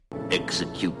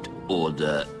Execute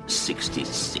Order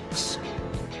 66.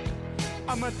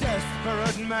 I'm a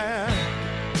desperate man.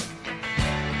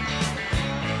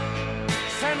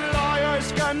 Send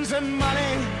lawyers, guns, and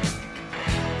money.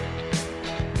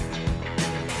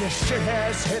 This shit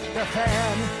has hit the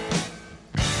fan.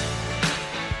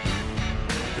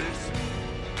 This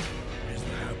is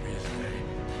the happiest day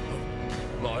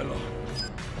of my life.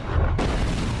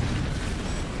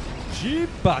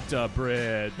 Ciabatta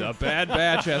bread. The Bad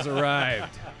Batch has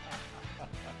arrived.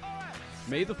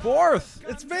 May the 4th.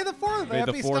 It's May the 4th. May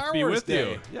the Happy 4th Star be Wars with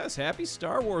Day. you. Yes, happy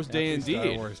Star Wars Day Happy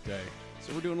indeed. Star Wars Day.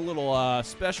 So we're doing a little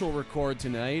special record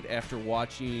tonight after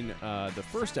watching the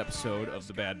first episode of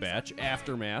The Bad Batch,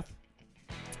 Aftermath.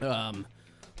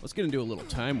 Let's get into a little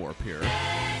time warp here.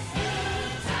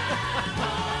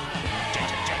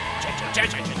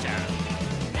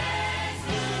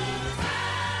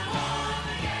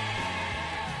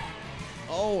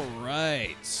 All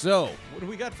right, so What do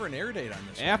we got for an air date on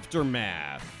this one?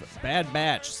 Aftermath, Bad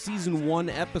Batch, Season 1,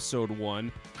 Episode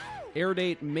 1, air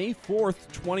date May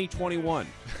 4th, 2021.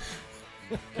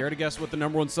 Care to guess what the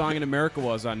 #1 song in America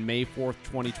was on May 4th,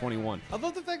 2021? I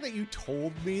love the fact that you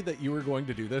told me that you were going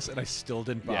to do this, and I still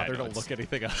didn't Yeah, bother no, to it's- look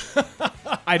anything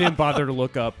up. I didn't bother to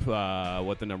look up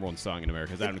what the #1 song in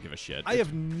America is. I don't give a shit. I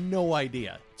have no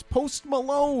idea. It's Post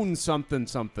Malone something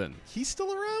something. He's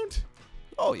still around?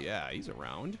 Oh, yeah, he's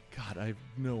around. God, I have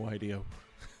no idea.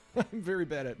 I'm very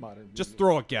bad at modern music. Just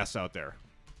throw a guess out there.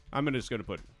 Just going to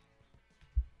put...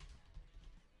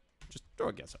 Just throw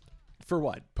a guess out there. For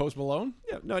what? Post Malone?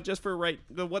 Yeah, no, just for what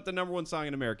the #1 song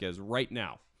in America is right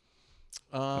now.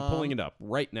 I'm pulling it up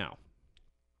right now.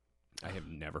 I have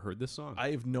never heard this song.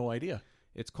 I have no idea.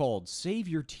 It's called Save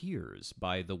Your Tears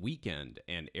by The Weeknd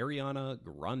and Ariana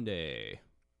Grande.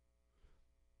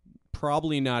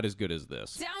 Probably not as good as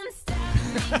this. Yes!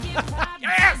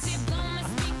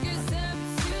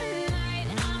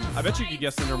 I bet you could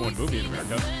guess the #1 movie in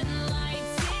America.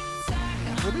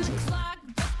 What is it?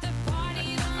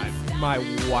 My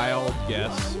wild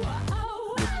guess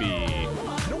would be...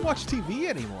 I don't watch TV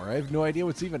anymore. I have no idea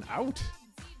what's even out.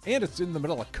 And it's in the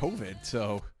middle of COVID,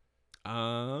 so...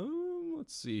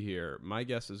 Let's see here. My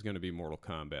guess is going to be Mortal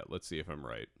Kombat. Let's see if I'm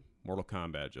right. Mortal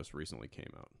Kombat just recently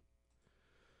came out.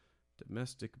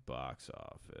 Domestic box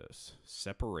office.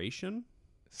 Separation?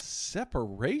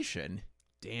 Separation?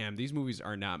 Damn, these movies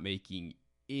are not making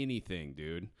anything,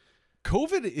 dude.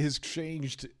 COVID has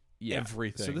changed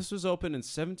everything. So this was open in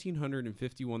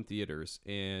 1,751 theaters,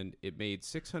 and it made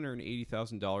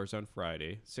 $680,000 on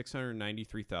Friday,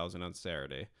 $693,000 on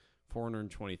Saturday,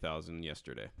 $420,000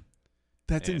 yesterday.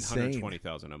 That's and insane.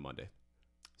 $120,000 on Monday.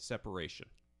 Separation.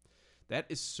 That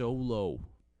is so low.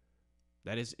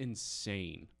 That is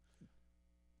insane.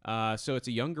 So it's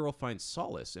a young girl finds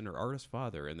solace in her artist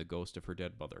father and the ghost of her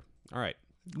dead mother. All right.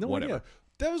 No whatever. idea.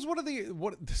 That was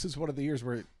this is one of the years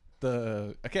where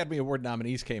the Academy Award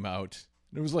nominees came out.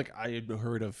 And it was like I had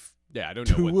heard of Yeah, I don't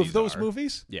know what two of these those are.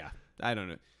 movies. Yeah, I don't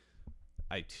know.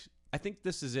 I think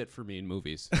this is it for me in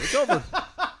movies. It's over.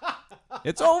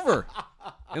 It's over.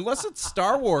 Unless it's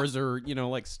Star Wars or,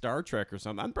 like Star Trek or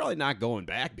something. I'm probably not going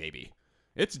back, baby.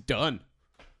 It's done.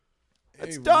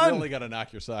 It's You done. really got to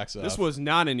knock your socks off. This was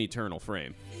not an eternal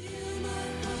frame.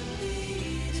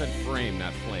 I said frame,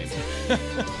 not flame.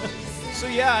 So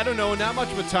yeah, I don't know. Not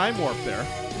much of a time warp there.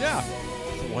 yeah.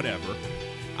 Whatever.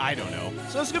 I don't know.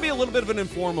 So this is going to be a little bit of an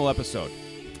informal episode.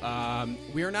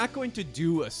 We are not going to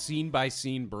do a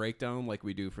scene-by-scene breakdown like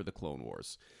we do for the Clone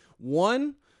Wars.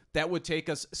 One, that would take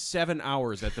us 7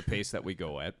 hours at the pace that we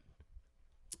go at.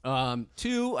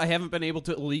 Two, I haven't been able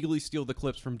to illegally steal the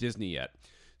clips from Disney yet.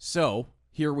 So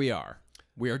here we are.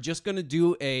 We are just going to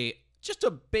do just a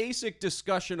basic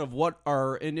discussion of what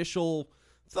our initial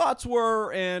thoughts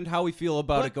were and how we feel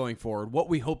about it going forward, what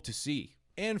we hope to see.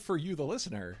 And for you, the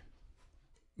listener,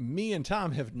 me and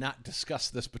Tom have not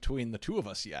discussed this between the two of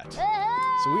us yet. So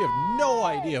we have no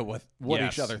idea what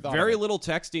Yes. each other thought. Very of it. little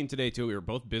texting today, too. We were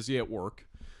both busy at work.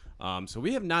 So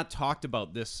we have not talked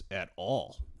about this at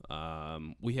all.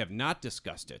 We have not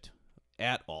discussed it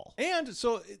at all. And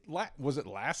so, was it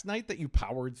last night that you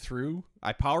powered through?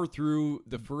 I powered through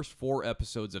the first 4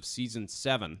 episodes of Season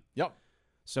 7. Yep.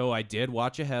 So I did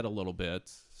watch ahead a little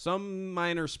bit. Some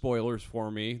minor spoilers for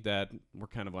me that were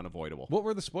kind of unavoidable. What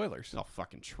were the spoilers? Oh,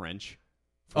 fucking Trench.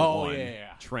 For Oh, one.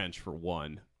 yeah. Trench for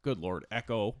one. Good Lord.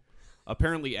 Echo.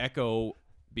 Apparently Echo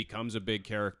becomes a big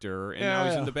character, and now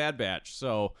he's in the Bad Batch.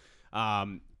 So,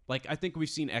 I think we've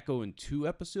seen Echo in 2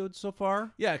 episodes so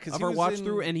far. Yeah, because of our watch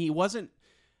through, and he wasn't.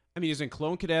 I mean, he was in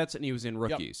Clone Cadets and he was in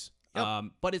Rookies. Yep.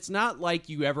 But it's not like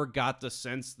you ever got the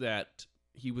sense that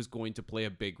he was going to play a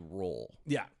big role.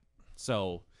 Yeah.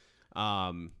 So,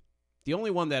 The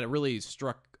only one that really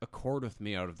struck a chord with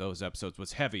me out of those episodes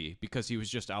was Heavy, because he was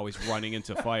just always running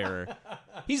into fire.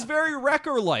 He's very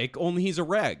Wrecker-like, only he's a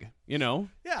reg, you know?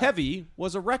 Yeah. Heavy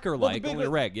was a Wrecker-like, only a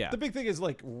reg, yeah. The big thing is,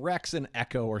 like, Rex and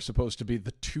Echo are supposed to be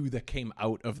the two that came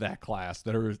out of that class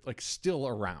that are, like, still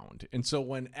around. And so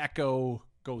when Echo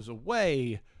goes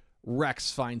away,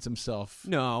 Rex finds himself...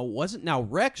 No, wasn't... Now,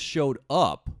 Rex showed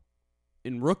up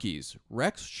in Rookies.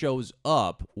 Rex shows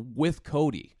up with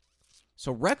Cody.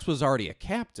 So Rex was already a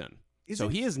captain.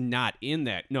 He is not in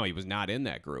that. No, he was not in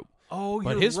that group. Oh,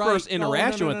 but you're his right. first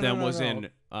interaction No, with them was no.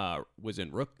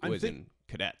 in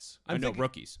cadets.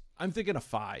 Rookies. I'm thinking of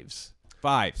Fives.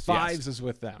 Fives Fives is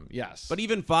with them. Yes, but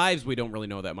even Fives we don't really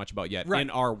know that much about yet in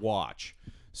our watch.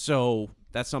 So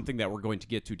that's something that we're going to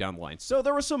get to down the line. So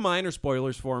there were some minor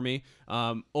spoilers for me.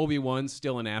 Obi-Wan's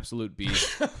still an absolute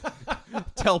beast.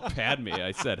 Tell Padme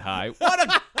I said hi. What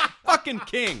a fucking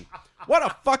king. What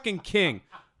a fucking king.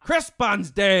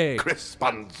 Crispin's Day.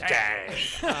 Crispin's Day.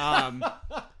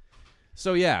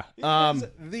 So yeah, he's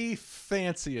the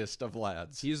fanciest of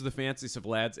lads. He's the fanciest of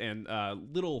lads, and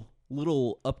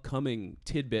little upcoming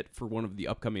tidbit for one of the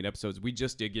upcoming episodes. We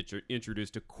just did get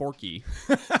introduced to Corky.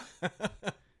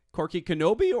 Corky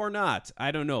Kenobi or not?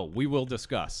 I don't know. We will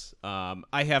discuss.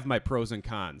 I have my pros and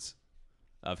cons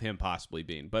of him possibly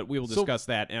being, but we will discuss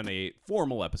that in a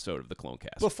formal episode of the Clone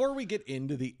Cast. Before we get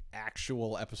into the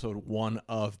actual episode 1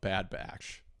 of Bad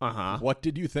Batch, what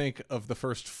did you think of the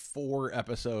first 4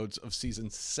 episodes of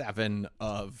season 7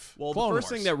 of Clone the first Wars?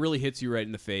 thing that really hits you right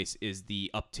in the face is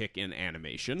the uptick in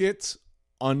animation. It's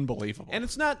unbelievable. And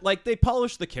it's not like they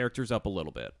polish the characters up a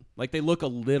little bit. Like they look a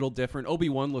little different.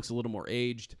 Obi-Wan looks a little more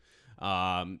aged.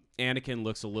 Anakin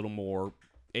looks a little more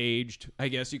aged, I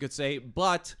guess you could say.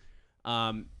 But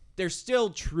they're still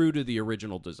true to the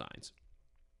original designs.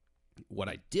 What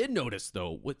I did notice,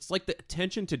 though, was like the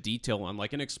attention to detail on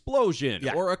like an explosion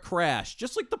or a crash,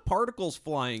 just like the particles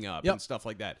flying up and stuff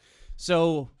like that.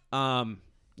 So,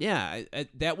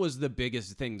 that was the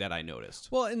biggest thing that I noticed.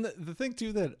 Well, and the thing,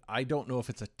 too, that I don't know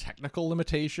if it's a technical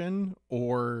limitation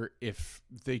or if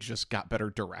they just got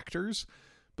better directors,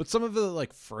 but some of the,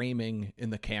 like, framing in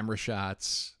the camera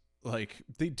shots, like,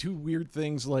 they do weird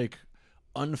things like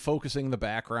unfocusing the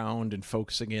background and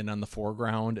focusing in on the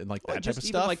foreground and like that type of even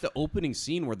stuff. Like the opening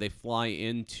scene where they fly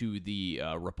into the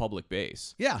Republic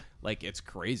base. Yeah. Like it's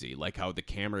crazy. Like how the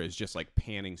camera is just like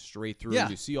panning straight through. Yeah.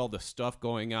 You see all the stuff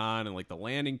going on and like the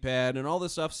landing pad and all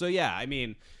this stuff. So yeah, I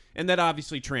mean, and that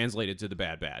obviously translated to the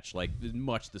Bad Batch. Like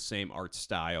much the same art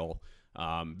style.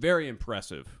 Very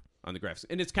impressive on the graphics.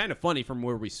 And it's kind of funny from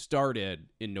where we started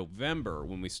in November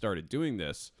when we started doing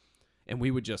this. And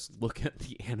we would just look at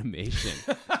the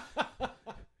animation.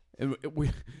 And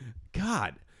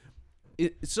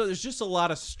so there's just a lot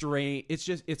of strain.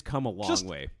 It's come a long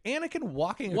way. Anakin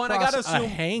walking I across gotta assume, a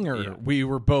hangar, we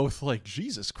were both like,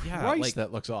 Jesus Christ,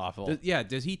 that looks awful.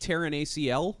 Does he tear an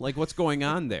ACL? Like, what's going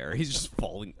on there? He's just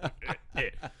falling.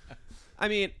 I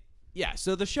mean, yeah,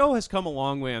 so the show has come a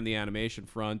long way on the animation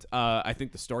front. I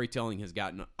think the storytelling has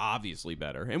gotten obviously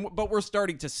better. But we're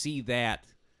starting to see that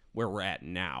where we're at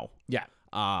now. Yeah.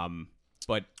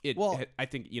 But I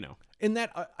think, and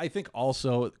that I think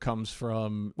also comes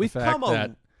from the We've fact come a-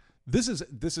 that this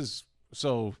is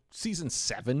so season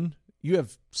 7, you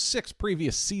have 6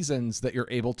 previous seasons that you're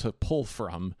able to pull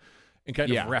from and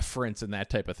kind of reference and that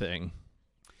type of thing.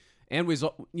 And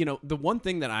the one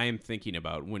thing that I am thinking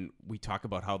about when we talk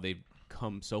about how they've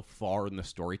come so far in the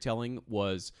storytelling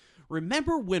was,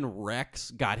 remember when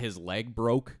Rex got his leg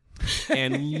broke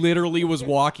and literally was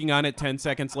walking on it 10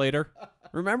 seconds later?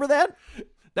 Remember that?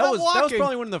 That was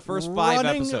probably one of the first 5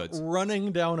 episodes.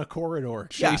 Running down a corridor,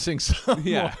 chasing someone.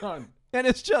 Yeah. And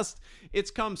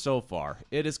it's come so far.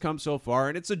 It has come so far,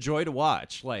 and it's a joy to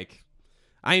watch. Like,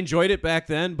 I enjoyed it back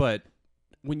then, but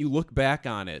when you look back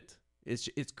on it, it's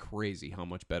crazy how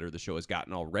much better the show has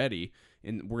gotten already.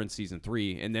 And we're in season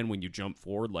 3, and then when you jump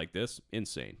forward like this,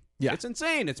 insane. Yeah. It's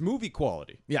insane. It's movie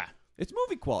quality. Yeah. It's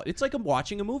movie quality. It's like I'm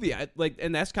watching a movie.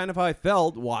 And that's kind of how I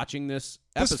felt watching this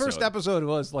episode. This first episode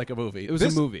was like a movie. It was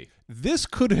a movie. This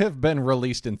could have been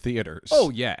released in theaters. Oh,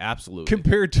 yeah, absolutely.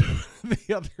 Compared to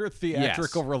the other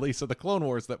theatrical release of the Clone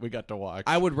Wars that we got to watch.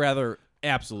 I would rather,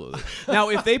 absolutely. Now,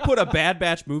 if they put a Bad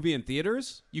Batch movie in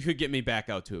theaters, you could get me back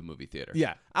out to a movie theater.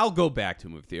 Yeah. I'll go back to a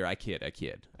movie theater. I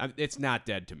kid. It's not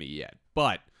dead to me yet.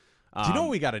 But do you know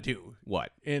what we got to do?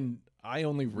 What? And I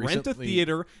only recently... Rent a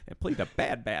theater and play the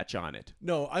Bad Batch on it.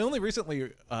 No, I only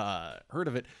recently heard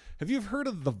of it. Have you heard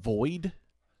of The Void?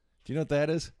 Do you know what that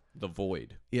is? The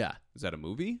Void. Yeah. Is that a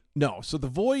movie? No. So The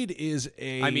Void is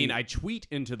a... I mean, I tweet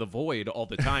into The Void all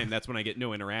the time. That's when I get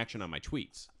no interaction on my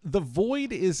tweets. The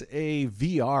Void is a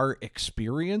VR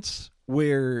experience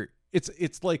where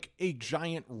it's like a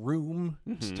giant room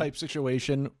type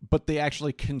situation, but they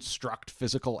actually construct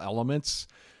physical elements,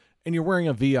 and you're wearing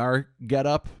a VR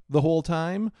getup the whole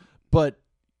time. But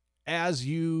as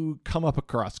you come up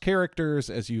across characters,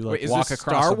 as you like Wait, is walk this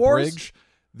across Star a Wars? bridge,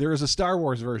 there is a Star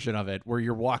Wars version of it where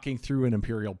you're walking through an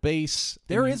Imperial base.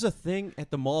 There is a thing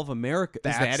at the Mall of America.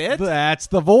 Is that it? That's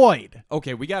The Void.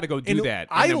 Okay, we got to go do And that,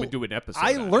 and then we do an episode.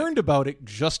 I on it. learned about it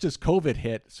just as COVID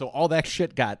hit, so all that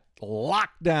shit got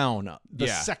locked down the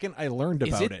Yeah. second I learned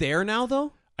about Is it there now,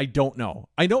 though? I don't know.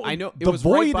 I know. It the was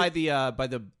Void, right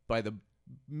by the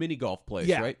mini golf place,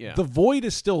 yeah, right? Yeah. The Void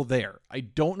is still there. I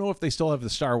don't know if they still have the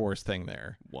Star Wars thing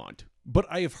there, but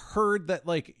I have heard that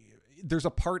like there's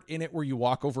a part in it where you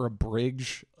walk over a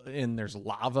bridge and there's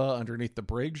lava underneath the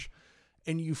bridge,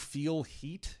 and you feel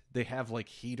heat. They have like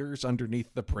heaters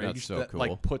underneath the bridge That's so that cool.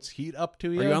 like puts heat up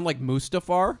to you. Are you on like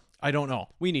Mustafar? I don't know.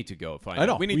 We need to go find I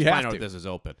know. out. We need We to have find out to. if this is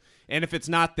open. And if it's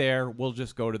not there, we'll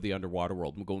just go to the underwater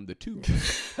world and we'll go in the tubes.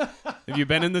 Have you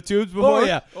been in the tubes before?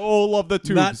 yeah. Oh, love the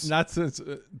tubes. Not since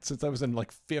I was in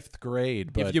like 5th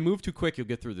grade, but If you move too quick, you'll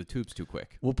get through the tubes too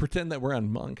quick. we'll pretend that we're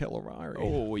on Mon Calamari.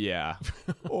 Oh yeah.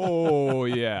 Oh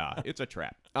yeah. It's a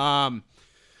trap.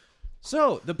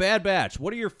 So the Bad Batch.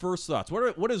 What are your first thoughts?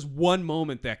 What is one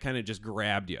moment that kind of just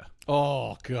grabbed you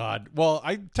Oh, God. Well,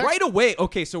 right away?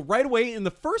 Okay, so right away in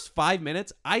the first 5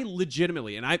 minutes, I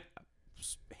legitimately, and I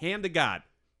hand to God,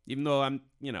 even though I'm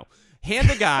hand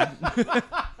to God, I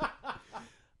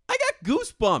got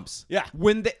goosebumps. Yeah.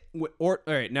 All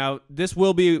right, now there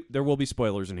will be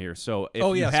spoilers in here. So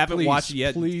if you haven't watched it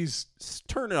yet, please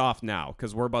turn it off now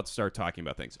because we're about to start talking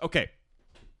about things. Okay.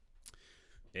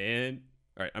 And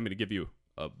all right, I'm going to give you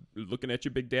looking at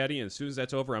you, Big Daddy, and as soon as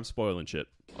that's over, I'm spoiling shit.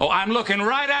 Oh, I'm looking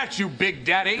right at you, Big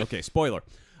Daddy. Okay, spoiler.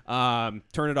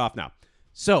 Turn it off now.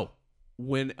 So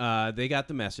when they got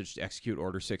the message to execute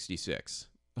Order 66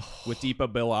 with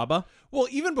Deepa Bilaba. Well,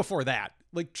 even before that,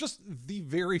 like just the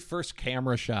very first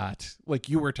camera shot, like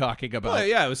you were talking about. Well,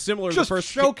 yeah, it was similar Just to the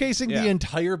first showcasing yeah. the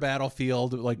entire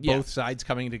battlefield, like Yeah. both sides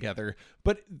coming together.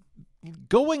 But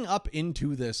going up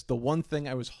into this, the one thing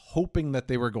I was hoping that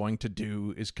they were going to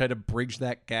do is kind of bridge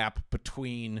that gap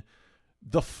between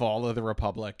the fall of the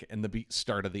Republic and the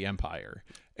start of the Empire,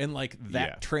 and like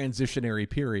that transitionary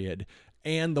period.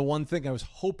 And the one thing I was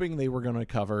hoping they were going to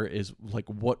cover is like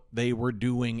what they were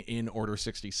doing in Order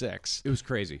 66. It was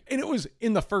crazy. And it was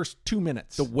in the first 2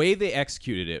 minutes. The way they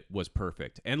executed it was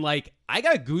perfect. And like I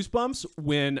got goosebumps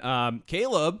when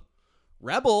Caleb,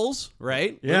 Rebels,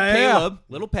 right? Caleb,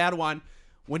 little Padawan,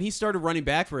 when he started running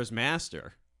back for his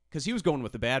master, because he was going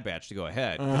with the Bad Batch to go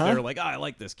ahead. They were like, oh, I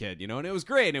like this kid, and it was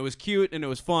great, and it was cute, and it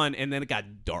was fun, and then it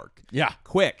got dark. Yeah.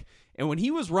 Quick. And when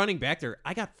he was running back there,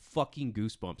 I got fucking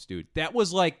goosebumps, dude. That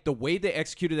was like the way they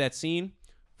executed that scene,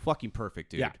 fucking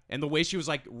perfect, dude. Yeah. And the way she was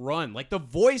like, run, like the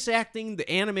voice acting,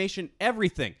 the animation,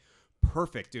 everything.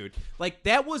 Perfect, dude. Like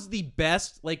that was the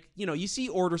best. Like, you see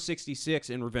Order 66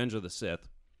 in Revenge of the Sith,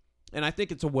 and I think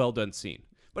it's a well done scene.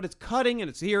 But it's cutting, and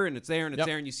it's here, and it's there, and it's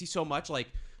there, and you see so much. Like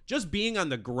just being on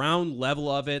the ground level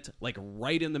of it, like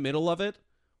right in the middle of it,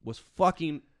 was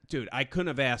fucking. Dude, I couldn't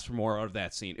have asked for more out of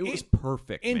that scene. It was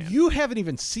perfect, And man. you haven't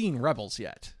even seen Rebels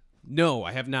yet. No,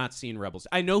 I have not seen Rebels.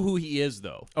 I know who he is,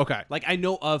 though. Okay. Like, I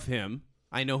know of him.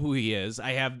 I know who he is.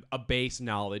 I have a base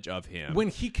knowledge of him. When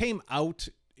he came out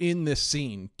in this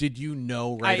scene, did you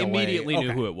know right I away? immediately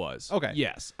knew Okay. who it was. Okay.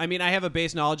 Yes. I mean, I have a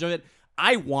base knowledge of it.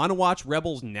 I want to watch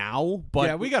Rebels now, but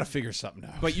Yeah, we got to figure something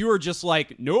out. But you were just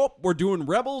like, nope, we're doing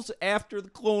Rebels after the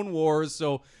Clone Wars.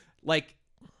 So, like,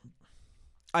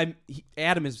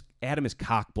 Adam is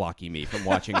cock blocking me from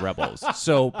watching Rebels.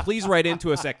 So please write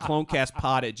into us at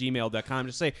clonecastpod@gmail.com.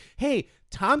 Just say, hey,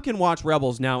 Tom can watch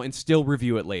Rebels now and still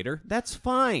review it later. That's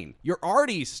fine. You're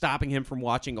already stopping him from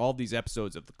watching all these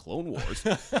episodes of the Clone Wars.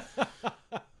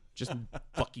 Just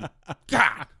fucking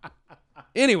God.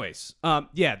 Anyways,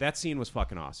 yeah, that scene was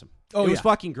fucking awesome. Oh, it was yeah.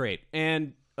 fucking great.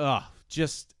 And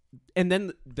and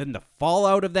then the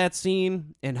fallout of that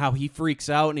scene and how he freaks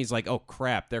out and he's like, oh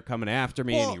crap, they're coming after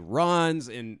me, and he runs.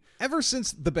 And ever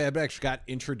since the Bad Batch got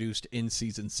introduced in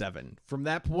season 7, from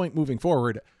that point moving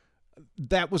forward,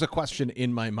 that was a question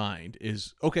in my mind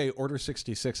is, okay, Order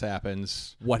 66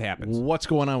 happens. what happens? What's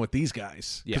going on with these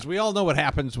guys? Yeah. Because we all know what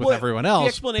happens with Well, everyone else. The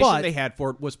explanation but they had for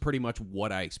it was pretty much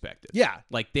what I expected. Yeah.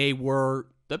 Like they were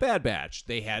the Bad Batch.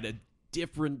 They had a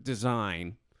different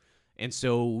design. And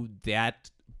so that,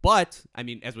 but I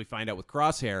mean, as we find out with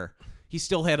Crosshair, he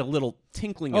still had a little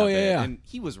tinkling Oh, of it, yeah. and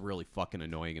he was really fucking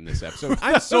annoying in this episode.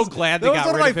 I'm so glad they that was got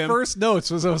one rid of of my him. first notes.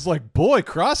 I was like, boy,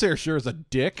 Crosshair sure is a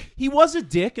dick. He was a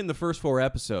dick in the first 4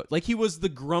 episodes. Like, he was the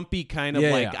grumpy kind of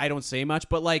Yeah. I don't say much,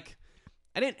 but like,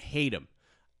 I didn't hate him.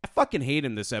 I fucking hate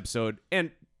him this episode,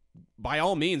 and by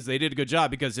all means, they did a good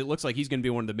job because it looks like he's going to be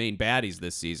one of the main baddies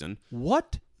this season.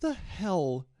 What the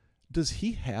hell does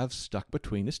he have stuck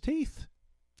between his teeth?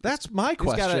 That's my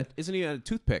question. Isn't he a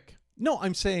toothpick? No,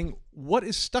 I'm saying, what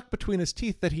is stuck between his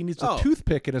teeth that he needs a Oh.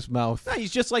 toothpick in his mouth No,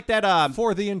 he's just like that.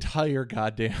 for the entire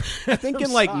goddamn? I think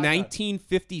in like saga?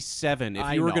 1957, if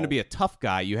I you were going to know. be a tough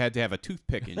guy, you had to have a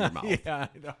toothpick in your mouth. Yeah,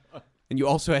 I know. And you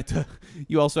also had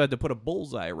to put a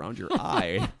bullseye around your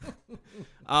eye.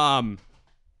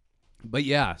 But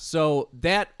yeah, so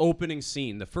that opening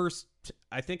scene, the first,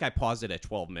 I think I paused it at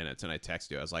 12 minutes and I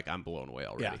texted you. I was like, I'm blown away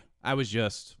already. Yeah. I was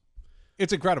just,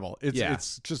 It's incredible. Yeah.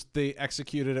 It's just they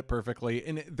executed it perfectly.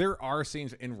 And there are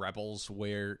scenes in Rebels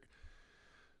where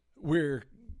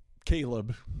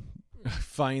Caleb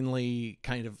finally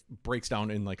kind of breaks down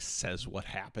and like says what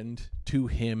happened to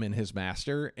him and his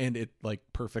master, and it like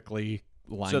perfectly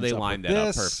lines So they up lined with that up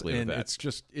this, perfectly with and that.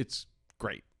 it's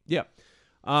great. yeah.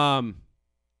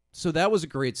 So that was a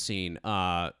great scene.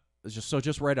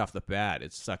 Just right off the bat,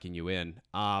 it's sucking you in.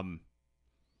 I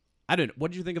don't know.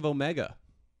 What did you think of Omega?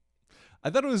 I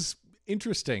thought it was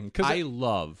interesting because I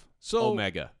love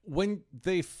Omega. When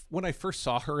I first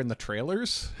saw her in the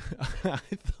trailers, I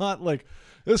thought like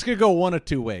this could go one of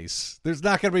two ways. There's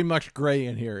not going to be much gray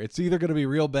in here. It's either going to be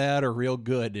real bad or real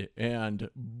good. And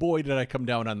boy, did I come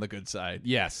down on the good side.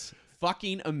 Yes.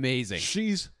 Fucking amazing.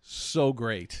 She's so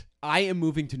great. I am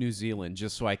moving to New Zealand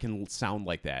just so I can sound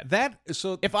like that.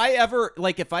 So If I ever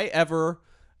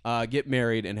get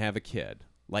married and have a kid,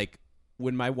 like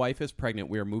when my wife is pregnant,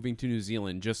 we are moving to New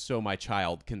Zealand just so my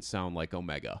child can sound like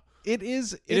Omega. it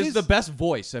is The best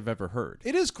voice I've ever heard.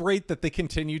 It is great that they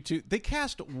continue to. They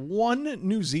cast one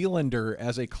New Zealander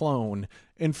as a clone,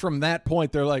 and from that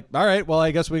point, they're like, "All right, well, I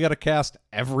guess we got to cast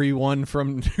everyone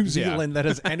from New Zealand that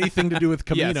has anything to do with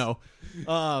Yes.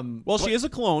 Kamino." Well, she is a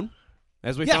clone,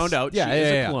 as we Yes. found out. Yeah, she yeah,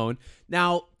 is a yeah. clone.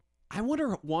 Now, I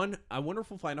wonder if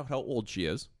we'll find out how old she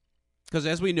is, because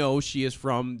as we know, she is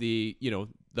from the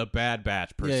Bad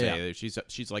Batch per Yeah, se.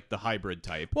 She's like the hybrid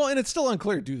type. Well, and it's still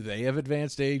unclear. Do they have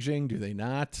advanced aging? Do they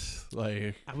not?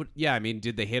 Like, I mean,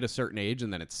 did they hit a certain age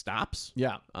and then it stops?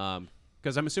 yeah.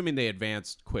 Because I'm assuming they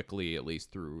advanced quickly, at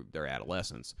least through their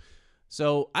adolescence.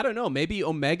 So I don't know. Maybe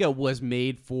Omega was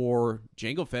made for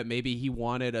Jango Fett. Maybe he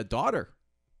wanted a daughter.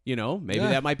 Maybe Yeah.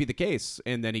 that might be the case.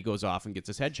 And then he goes off and gets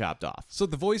his head chopped off. So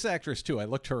the voice actress too. I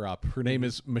looked her up. Her name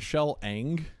is Michelle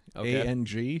Ang, Okay.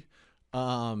 A-N-G.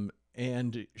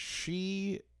 And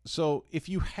she. So if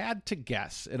you had to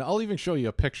guess, and I'll even show you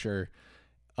a picture.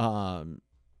 And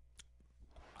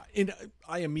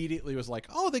I immediately was like,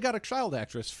 oh, they got a child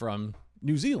actress from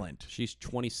New Zealand. She's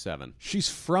 27. She's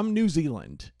from New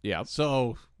Zealand. Yeah.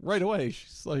 So right away,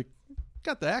 she's like,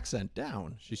 got the accent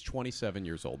down. She's 27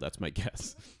 years old. That's my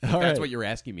guess. All That's right. what you're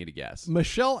asking me to guess.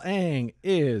 Michelle Ang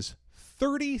is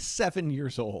 37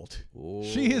 years old.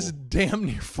 She is damn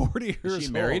near 40 years old.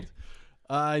 she married?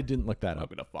 I didn't look that I'm up.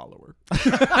 going to follow her.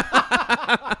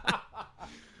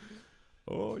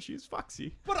 Oh, she's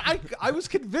foxy. But I was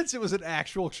convinced it was an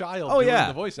actual child Oh, doing yeah.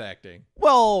 the voice acting.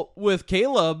 Well, with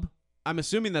Caleb, I'm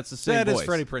assuming that's the same That voice. is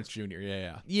Freddie Prinze Jr.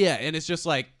 Yeah. Yeah, and it's just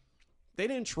like they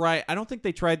didn't try. I don't think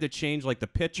they tried to change like the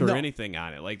pitch or No. anything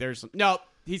on it. Like there's no.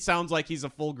 He sounds like he's a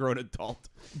full-grown adult.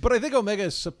 But I think Omega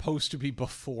is supposed to be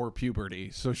before puberty,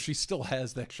 so she still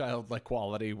has that childlike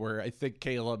quality where I think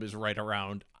Caleb is right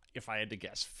around, if I had to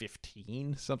guess,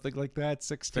 15, something like that,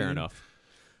 16. Fair enough.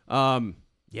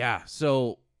 Yeah.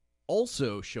 So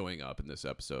also showing up in this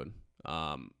episode,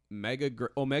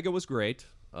 Omega was great.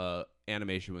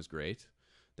 Animation was great.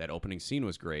 That opening scene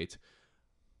was great.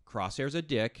 Crosshair's a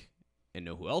dick, and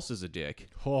know who else is a dick?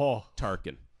 Oh,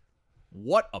 Tarkin.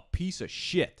 What a piece of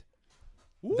shit.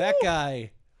 that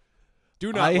guy.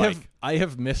 Do not I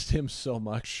have missed him so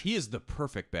much. He is the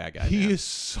perfect bad guy. He man. is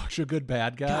such a good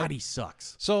bad guy. God, he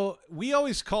sucks. So we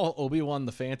always call Obi-Wan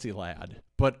the fancy lad,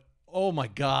 but oh my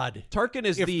God. Tarkin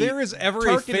is If the. there is ever a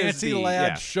Tarkin is fancy the- lad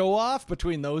yeah. show off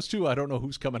between those two, I don't know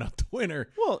who's coming out the winner.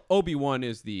 Well, Obi-Wan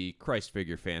is the Christ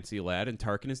figure fancy lad, and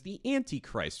Tarkin is the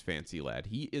Antichrist fancy lad.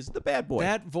 He is the bad boy.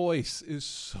 That voice is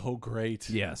so great.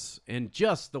 Yes, and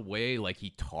just the way like he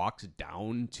talks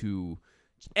down to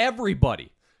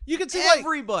everybody. You can see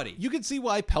Everybody. You can see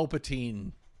why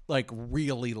Palpatine like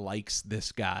really likes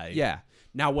this guy. Yeah.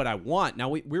 Now what I want,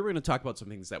 we're going to talk about some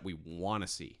things that we want to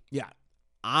see. Yeah.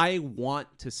 I want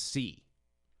to see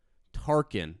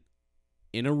Tarkin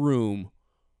in a room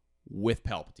with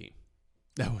Palpatine.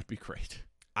 That would be great.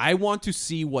 I want to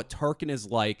see what Tarkin is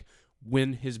like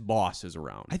when his boss is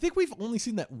around. I think we've only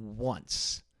seen that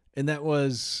once, and that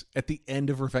was at the end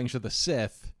of Revenge of the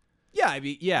Sith. Yeah, I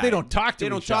mean, yeah. They don't talk to They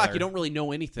don't each talk. other. You don't really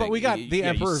know anything. But we got the you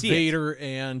Emperor see it. Vader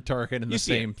and Tarkin in the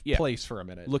see it, same yeah. place for a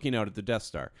minute. Looking out at the Death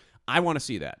Star. I want to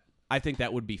see that. I think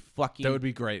that would be fucking That would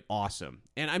be great. awesome.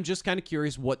 And I'm just kind of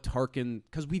curious what Tarkin,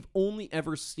 because we've only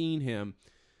ever seen him.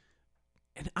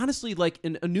 And honestly, like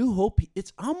in A New Hope,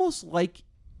 it's almost like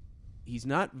he's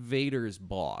not Vader's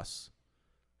boss.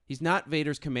 He's not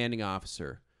Vader's commanding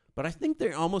officer. But I think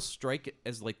they almost strike it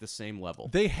as like the same level.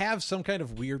 They have some kind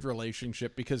of weird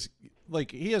relationship because,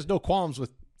 like, he has no qualms with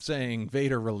saying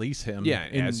Vader release him. Yeah,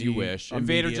 as you wish. And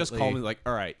Vader just called me like,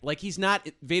 all right. Like, he's not,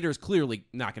 Vader's clearly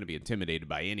not going to be intimidated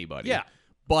by anybody. Yeah.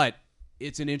 But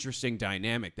it's an interesting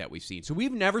dynamic that we've seen. So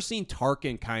we've never seen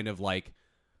Tarkin kind of like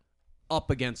up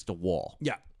against a wall.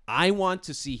 Yeah. I want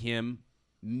to see him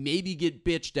maybe get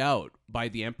bitched out by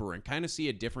the Emperor and kind of see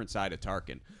a different side of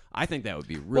Tarkin. I think that would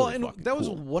be really fucking that was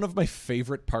cool. one of my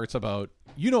favorite parts about,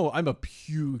 I'm a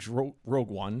huge Rogue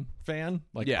One fan.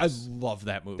 Like, Yes. I love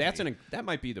that movie. That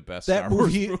might be the best that Star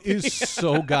Wars movie is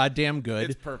so goddamn good.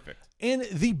 It's perfect. And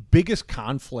the biggest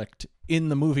conflict in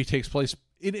the movie takes place,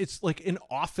 it's like an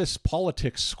office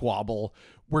politics squabble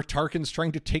where Tarkin's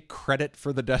trying to take credit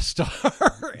for the Death Star.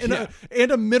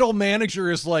 and a middle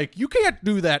manager is like, you can't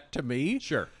do that to me.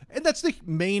 Sure. And that's the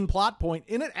main plot point,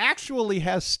 and it actually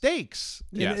has stakes.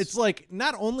 And Yes. it's like,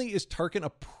 not only is Tarkin a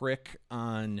prick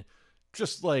on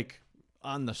just like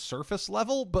on the surface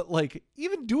level, but like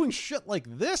even doing shit like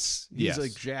this, he's Yes.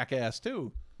 like jackass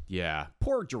too. Yeah.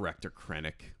 Poor director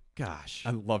Krennic. Gosh.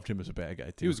 I loved him as a bad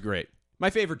guy too. He was great. My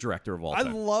favorite director of all I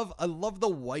time. love the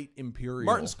White Imperial.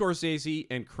 Martin Scorsese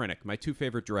and Krennic, my two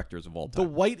favorite directors of all The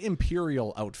time. White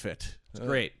Imperial outfit. It's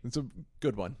great. It's a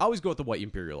good one. I always go with the White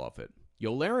Imperial outfit.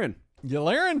 Yularen.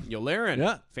 Yularen.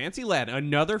 Yeah. Fancy lad.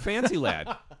 Another fancy lad.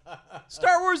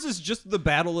 Star Wars is just the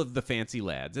battle of the fancy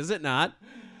lads, is it not?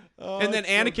 And then it's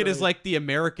so Anakin is great. like the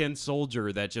American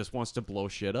soldier that just wants to blow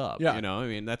shit up. Yeah. You know, I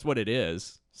mean, that's what it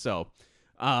is. So,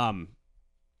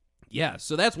 yeah,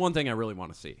 so that's one thing I really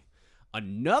want to see.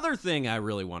 Another thing I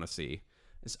really want to see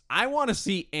is I want to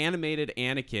see animated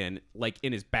Anakin like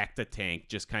in his bacta tank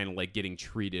just kind of like getting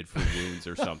treated for wounds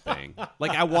or something.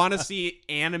 Like I want to see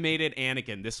animated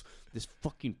Anakin, this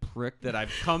fucking prick that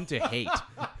I've come to hate.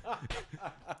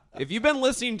 If you've been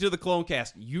listening to the Clone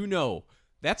Cast, you know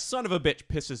that son of a bitch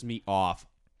pisses me off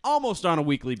almost on a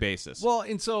weekly basis. Well,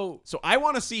 and so I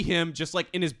want to see him just like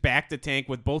in his bacta tank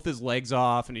with both his legs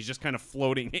off and he's just kind of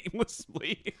floating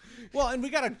aimlessly. and we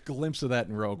got a glimpse of that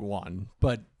in Rogue One,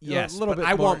 but Yes, a little but bit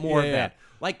I more, want more of yeah. that.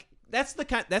 Like that's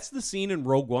the scene in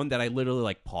Rogue One that I literally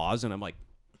like pause and I'm like,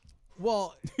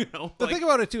 Well, you know, the like, thing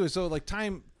about it too is so like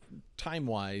time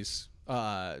wise,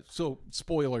 so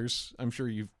spoilers, I'm sure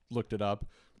you've looked it up.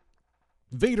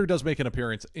 Vader does make an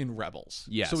appearance in Rebels.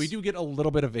 Yes. So we do get a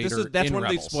little bit of Vader that's in one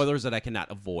Rebels. of these spoilers that I cannot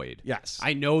avoid. Yes.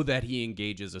 I know that he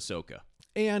engages Ahsoka.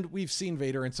 And we've seen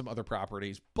Vader in some other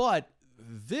properties, but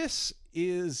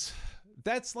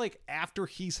that's like after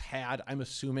he's had, I'm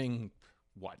assuming,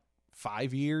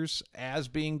 5 years as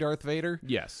being Darth Vader?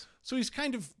 Yes. So he's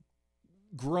kind of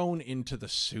grown into the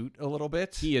suit a little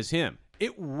bit. He is him.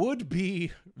 It would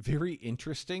be very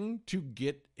interesting to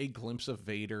get a glimpse of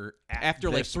Vader After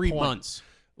like this 3 point. months.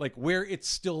 Like where it's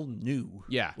still new.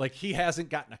 Yeah. Like he hasn't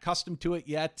gotten accustomed to it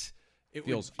yet. It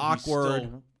Feels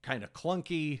awkward. Kind of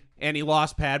clunky. And he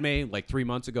lost Padme like 3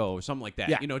 months ago or something like that.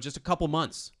 Yeah. You know, just a couple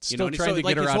months. Still you know, and trying to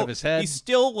get her out of his head. He's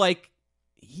still like,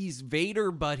 he's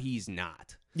Vader, but he's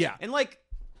not. Yeah. And like,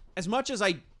 as much as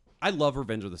I love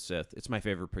Revenge of the Sith, it's my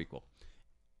favorite prequel.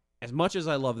 As much as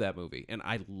I love that movie, and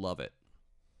I love it,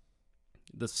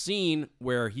 the scene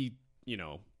where he, you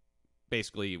know,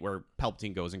 basically where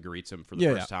Palpatine goes and greets him for the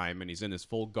first time, and he's in his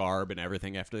full garb and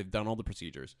everything after they've done all the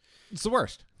procedures. It's the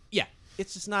worst. Yeah,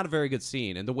 it's just not a very good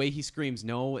scene, and the way he screams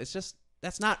 "no," it's just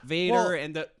that's not Vader. Well-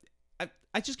 And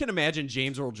I just can imagine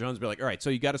James Earl Jones be like, "All right, so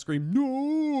you got to scream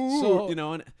no," So- you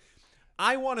know, and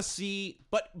I want to see,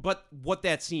 but what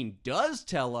that scene does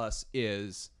tell us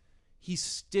is he's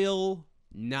still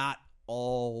not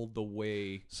all the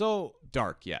way So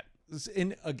dark yet.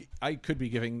 I could be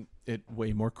giving it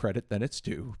way more credit than it's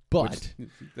due, but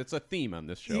That's a theme on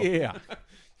this show. yeah.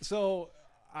 So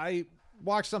I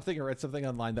watched something or read something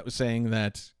online that was saying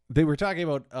that they were talking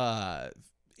about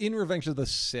in Revenge of the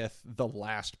Sith, the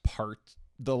last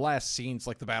scenes,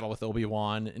 like the battle with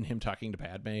Obi-Wan and him talking to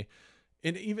Padme,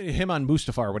 and even him on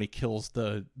Mustafar when he kills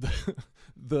the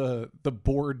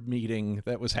board meeting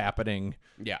that was happening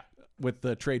Yeah. with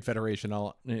the Trade Federation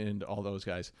and all those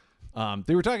guys.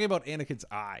 They were talking about Anakin's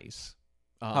eyes.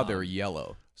 How they're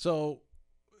yellow. So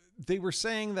they were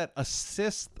saying that a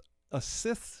Sith's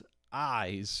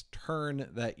eyes turn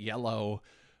that yellow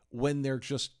when they're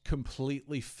just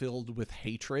completely filled with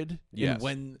hatred. Yes. And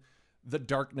when the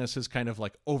darkness has kind of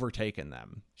like overtaken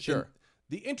them. Sure. And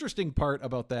the interesting part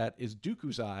about that is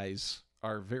Dooku's eyes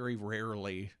are very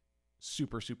rarely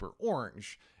super, super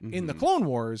orange. In the Clone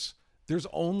Wars, there's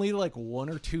only like 1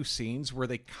 or 2 scenes where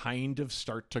they kind of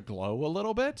start to glow a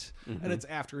little bit, and it's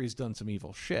after he's done some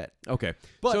evil shit. Okay.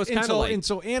 But so it's and kind of so, like and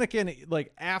so Anakin,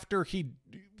 like after he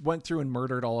went through and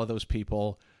murdered all of those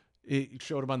people, it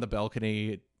showed him on the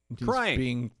balcony, he's Crying.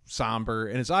 being somber,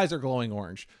 and his eyes are glowing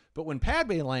orange. But when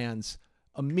Padme lands,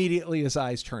 immediately his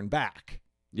eyes turn back.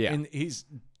 Yeah. And he's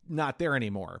not there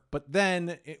anymore. But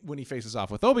then when he faces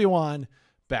off with Obi-Wan,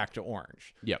 back to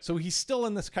orange. Yep. So he's still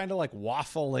in this kind of like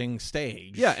waffling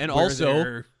stage. Yeah, and where also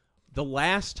they're- the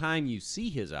last time you see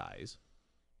his eyes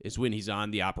is when he's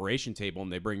on the operation table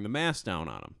and they bring the mask down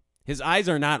on him. His eyes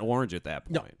are not orange at that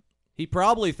point. No. He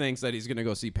probably thinks that he's going to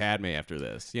go see Padme after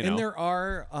this. You know, and there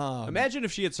are imagine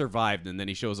if she had survived and then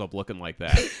he shows up looking like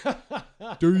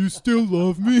that. Do you still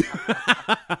love me?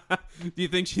 Do you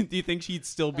think she'd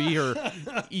still be her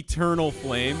eternal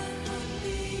flame?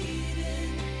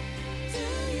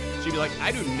 She'd be like,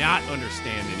 I do not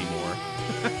understand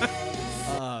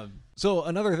anymore. So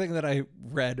another thing that I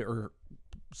read or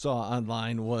saw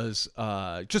online was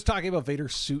just talking about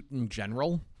Vader's suit in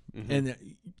general.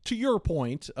 And to your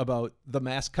point about the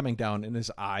mask coming down and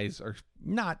his eyes are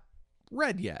not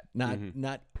red yet,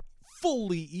 not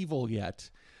fully evil yet.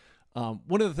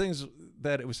 One of the things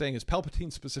that it was saying is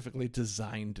Palpatine specifically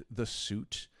designed the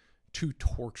suit to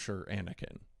torture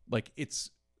Anakin. Like,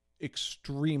 it's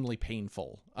extremely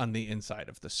painful on the inside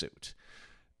of the suit.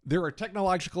 There are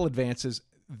technological advances.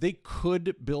 They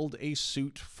could build a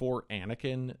suit for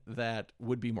Anakin that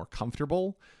would be more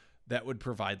comfortable, that would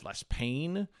provide less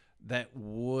pain, that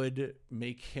would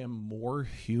make him more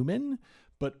human.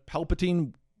 But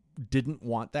Palpatine didn't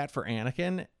want that for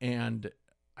Anakin, and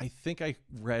I think I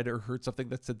read or heard something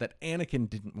that said that Anakin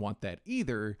didn't want that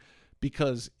either,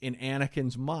 because in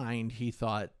Anakin's mind, he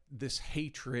thought this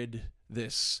hatred,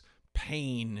 this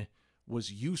pain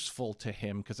was useful to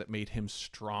him because it made him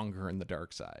stronger in the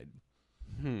dark side.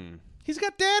 He's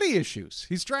got daddy issues.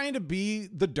 He's trying to be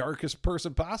the darkest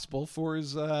person possible for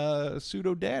his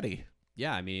pseudo daddy.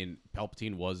 Yeah, I mean,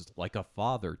 Palpatine was like a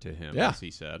father to him, Yeah. as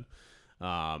he said.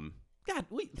 God,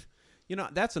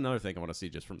 that's another thing I want to see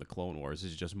just from the Clone Wars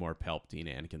is just more Palpatine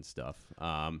Anakin stuff.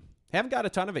 Haven't got a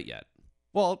ton of it yet.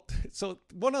 Well, so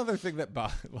one other thing that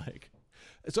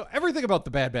so everything about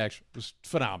the Bad Batch was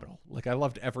phenomenal. Like, I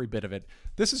loved every bit of it.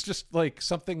 This is just like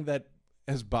something that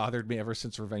has bothered me ever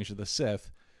since Revenge of the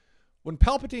Sith. When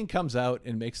Palpatine comes out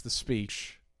and makes the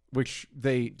speech, which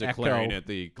they Declaring echo, it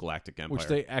the Galactic Empire. which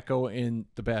they echo in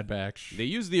the Bad Batch. They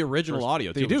use the original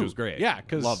audio, They too, do. which was great. Yeah,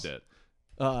 'cause- loved it.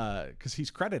 Because he's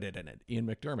credited in it, Ian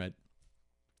McDermott.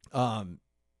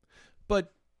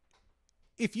 But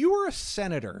if you were a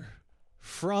senator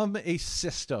from a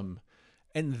system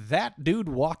and that dude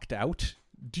walked out,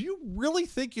 do you really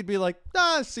think you'd be like,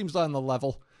 it seems on the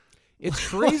level? It's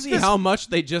crazy how much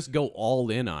they just go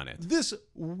all in on it. This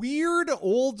weird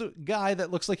old guy that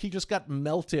looks like he just got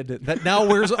melted, that now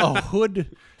wears a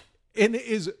hood and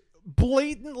is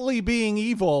blatantly being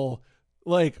evil.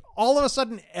 Like, all of a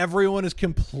sudden, everyone is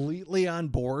completely on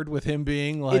board with him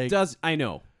being like... It does, I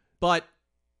know. But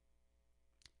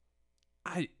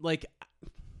I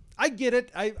get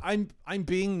it. I'm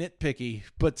being nitpicky,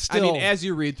 but still... I mean, as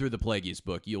you read through the Plagueis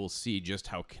book, you'll see just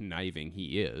how conniving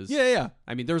he is. Yeah.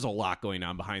 I mean, there's a lot going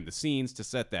on behind the scenes to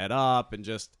set that up, and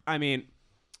just, I mean,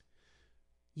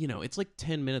 it's like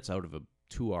 10 minutes out of a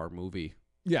 2-hour movie.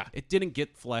 Yeah. It didn't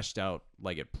get fleshed out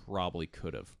like it probably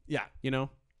could have. Yeah.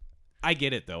 I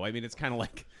get it, though. I mean, it's kind of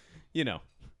like,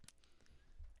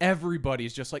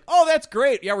 everybody's just like, oh, that's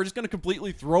great. Yeah, we're just going to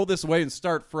completely throw this away and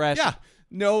start fresh. Yeah.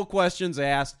 No questions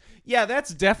asked. Yeah,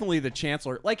 that's definitely the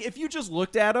Chancellor. Like, if you just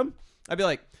looked at him, I'd be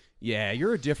like, yeah,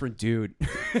 you're a different dude.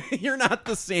 You're not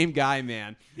the same guy,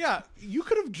 man. Yeah, you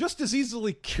could have just as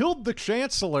easily killed the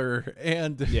Chancellor,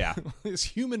 and Yeah. his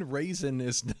human raisin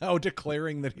is now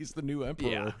declaring that he's the new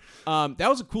emperor. Yeah. That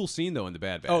was a cool scene, though, in the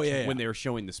Bad Batch. Oh, yeah. When they were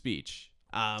showing the speech.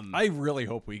 I really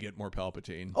hope we get more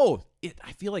Palpatine.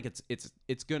 I feel like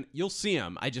it's gonna. You'll see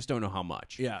him. I just don't know how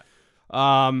much. Yeah.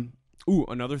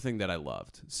 Another thing that I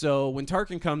loved. So when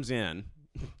Tarkin comes in,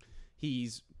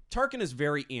 Tarkin is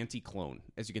very anti-clone,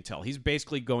 as you can tell. He's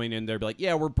basically going in there, be like,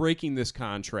 "Yeah, we're breaking this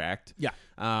contract. Yeah.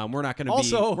 We're not going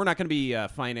to be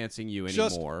financing you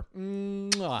Just anymore."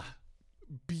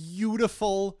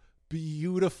 beautiful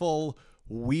beautiful,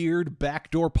 weird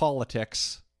backdoor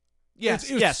politics. Yes,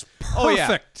 It was yes. perfect. Oh,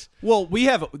 yeah. Well, we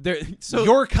have there. So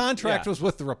your contract yeah. was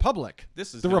with the Republic.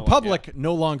 This is the no- Republic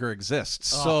no longer exists,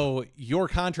 so your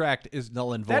contract is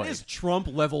null and void. That is Trump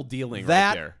level dealing right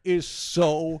That there. is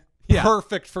so Yeah.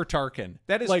 perfect for Tarkin.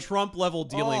 That is Like, Trump level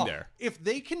dealing oh, there. If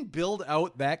they can build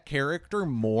out that character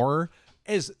more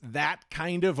as that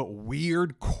kind of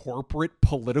weird corporate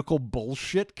political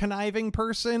bullshit conniving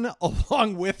person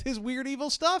along with his weird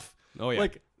evil stuff, Oh, yeah.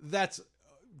 like that's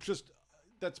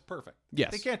perfect.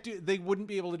 Yes. They wouldn't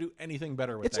be able to do anything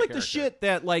better with It's that like the character. shit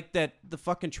that the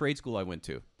fucking trade school I went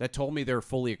to that told me they're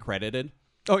fully accredited.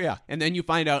 Oh yeah. And then you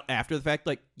find out after the fact,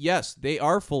 like, yes, they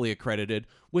are fully accredited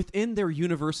within their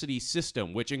university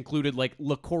system, which included like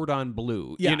Le Cordon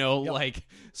Bleu. Yeah, You know, yep. like,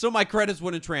 so my credits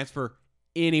wouldn't transfer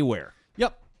anywhere.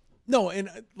 Yep. No, and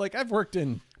like I've worked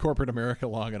in corporate America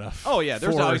long enough. Oh yeah,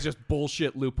 there's for- always just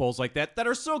bullshit loopholes like that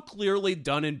are so clearly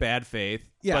done in bad faith.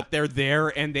 Yeah. But they're there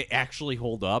and they actually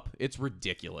hold up. It's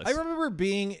ridiculous. I remember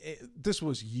this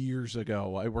was years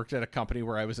ago. I worked at a company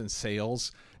where I was in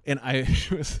sales, and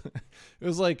it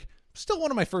was like still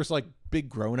one of my first like big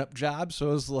grown up jobs. So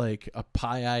I was like a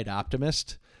pie-eyed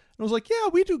optimist. And I was like, yeah,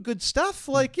 we do good stuff.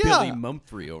 Like, yeah, Billy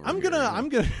Mumphrey over I'm here.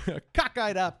 gonna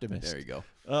cockeyed optimist. There you go.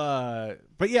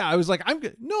 But yeah, I was like, I'm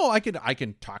good. No, I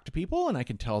can talk to people and I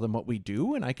can tell them what we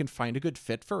do and I can find a good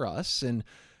fit for us. And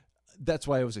that's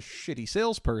why I was a shitty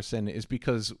salesperson, is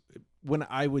because when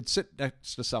I would sit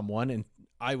next to someone and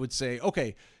I would say,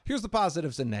 okay, here's the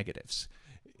positives and negatives.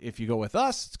 If you go with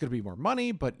us, it's going to be more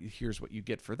money, but here's what you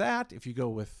get for that. If you go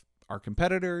with our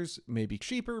competitors, maybe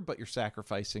cheaper, but you're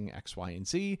sacrificing X, Y, and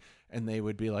Z. And they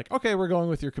would be like, okay, we're going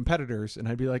with your competitors. And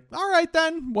I'd be like, all right,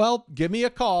 then, well, give me a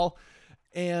call.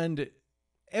 And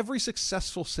every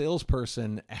successful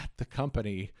salesperson at the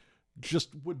company just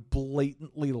would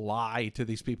blatantly lie to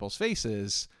these people's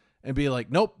faces and be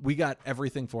like, nope, we got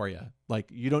everything for you. Like,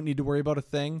 you don't need to worry about a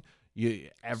thing.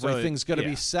 Everything's going to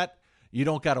be set. You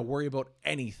don't got to worry about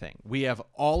anything. We have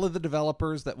all of the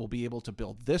developers that will be able to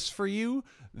build this for you.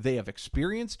 They have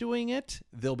experience doing it.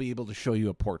 They'll be able to show you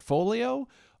a portfolio.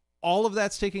 All of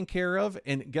that's taken care of.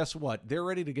 And guess what? They're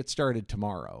ready to get started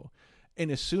tomorrow. And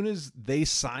as soon as they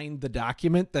signed the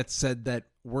document that said that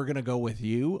we're going to go with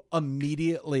you,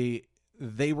 immediately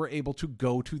they were able to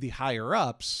go to the higher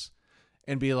ups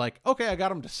and be like, okay, I got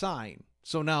them to sign.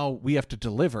 So now we have to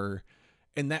deliver.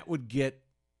 And that would get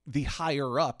the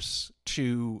higher ups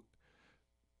to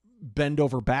bend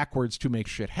over backwards to make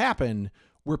shit happen,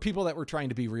 where people that were trying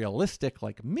to be realistic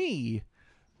like me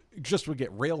just would get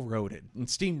railroaded and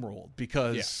steamrolled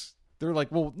because they're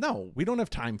like, well, no, we don't have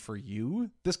time for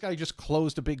you. This guy just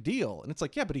closed a big deal. And it's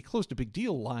like, yeah, but he closed a big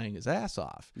deal lying his ass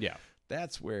off. Yeah.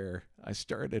 That's where I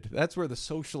started. That's where the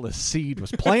socialist seed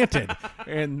was planted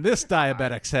in this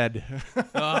diabetic's head.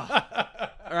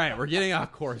 All right, we're getting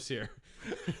off course here.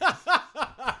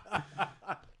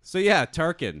 So yeah,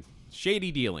 Tarkin,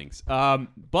 shady dealings.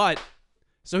 But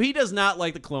so he does not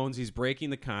like the clones. He's breaking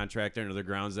the contract under the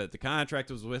grounds that the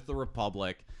contract was with the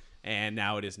Republic, and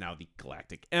now it is now the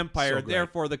Galactic Empire. So great.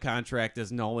 Therefore, the contract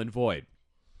is null and void.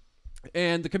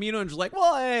 And the Kaminoans are like,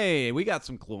 well, hey, we got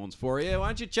some clones for you. Why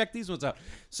don't you check these ones out?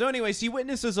 So anyways, he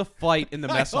witnesses a fight in the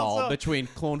mess hall also- between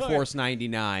Clone Force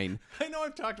 99. I know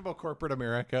I've talked about corporate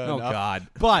America Oh, enough, God.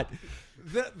 but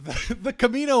the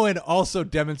Kaminoan also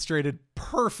demonstrated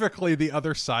perfectly the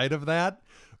other side of that,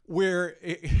 where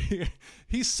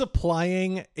he's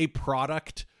supplying a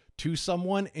product to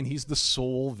someone and he's the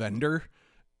sole vendor,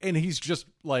 and he's just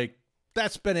like,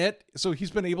 that's been it. So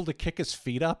he's been able to kick his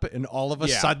feet up, and all of a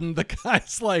sudden the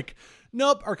guy's like,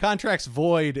 nope, our contract's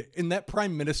void. And that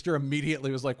prime minister immediately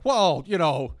was like, well, you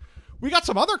know, we got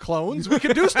some other clones. We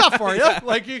can do stuff for you.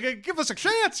 Like, you can give us a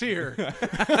chance here.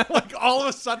 Like, all of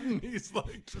a sudden, he's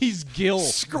like, He's Gil.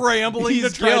 scrambling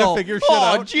He's to try Gil. to figure shit Oh,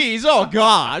 out. jeez. Oh,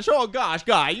 gosh,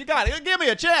 guy. You got to give me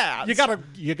a chance.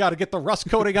 You gotta get the rust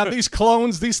coating on these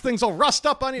clones. These things will rust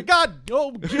up on you. God,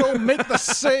 go, Gil, make the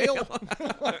sale.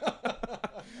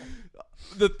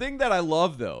 The thing that I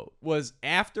love, though, was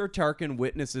after Tarkin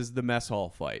witnesses the mess hall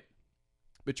fight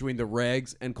between the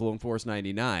Regs and Clone Force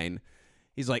 99,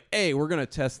 he's like, hey, we're going to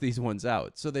test these ones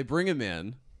out. So they bring him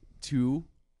in to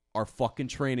our fucking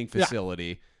training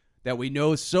facility that we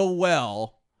know so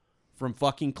well from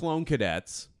fucking Clone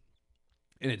Cadets.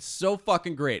 And it's so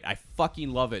fucking great. I fucking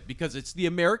love it because it's the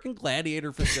American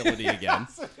Gladiator facility again.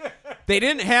 They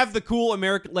didn't have the cool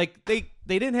American, like, they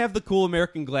didn't have the cool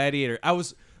American Gladiator. I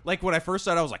was, like, when I first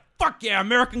saw it, I was like, fuck yeah,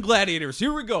 American Gladiators,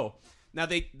 here we go. Now,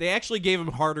 they actually gave him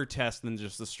harder tests than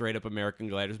just the straight-up American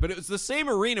Gladiators, but it was the same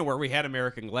arena where we had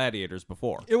American Gladiators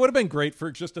before. It would have been great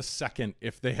for just a second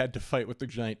if they had to fight with the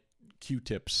giant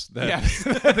Q-tips that,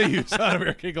 that they use on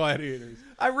American Gladiators.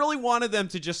 I really wanted them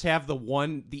to just have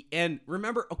the end.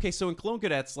 Remember, okay, so in Clone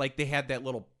Cadets, like, they had that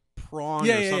little prong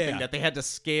or something that they had to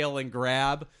scale and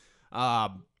grab.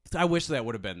 I wish that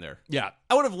would have been there. Yeah.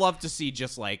 I would have loved to see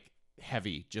just, like,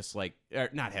 Heavy, just like,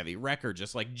 not Heavy, Wrecker,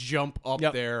 just, like, jump up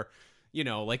there. You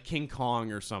know, like King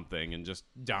Kong or something and just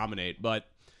dominate. But,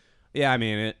 yeah, I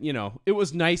mean, it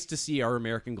was nice to see our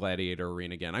American Gladiator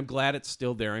arena again. I'm glad it's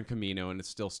still there in Camino and it's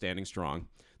still standing strong.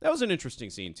 That was an interesting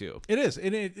scene, too. It is.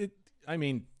 I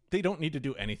mean, they don't need to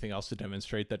do anything else to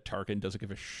demonstrate that Tarkin doesn't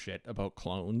give a shit about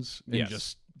clones. And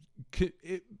just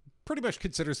it pretty much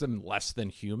considers them less than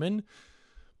human.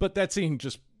 But that scene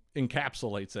just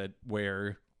encapsulates it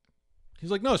where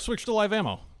he's like, no, switch to live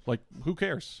ammo. Like, who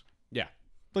cares? Yeah.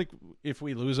 Like, if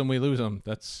we lose them, we lose them.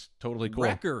 That's totally cool.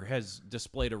 Wrecker has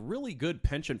displayed a really good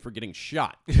penchant for getting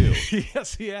shot, too.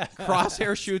 Yes, yeah.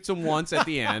 Crosshair shoots him once at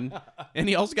the end, and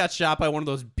he also got shot by one of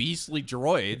those beastly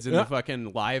droids in the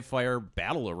fucking live fire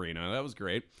battle arena. That was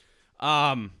great.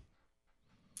 I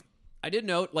did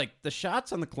note, like, the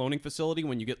shots on the cloning facility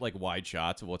when you get, like, wide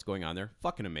shots of what's going on there,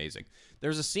 fucking amazing.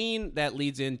 There's a scene that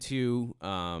leads into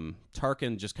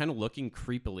Tarkin just kind of looking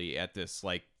creepily at this,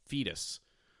 like, fetus.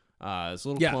 This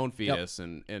little clone fetus,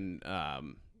 and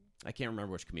I can't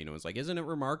remember which Camino was like, isn't it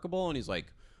remarkable? And he's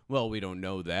like, well, we don't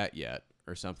know that yet,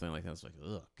 or something like that. It's like,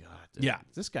 oh god,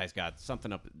 this guy's got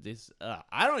something up. This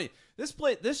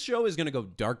this show is gonna go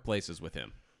dark places with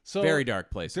him. So very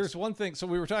dark places. There's one thing. So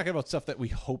we were talking about stuff that we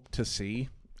hope to see,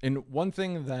 and one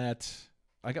thing that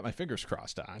I got my fingers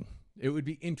crossed on. It would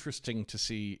be interesting to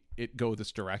see it go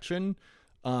this direction.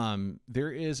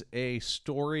 There is a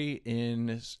story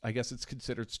in, I guess it's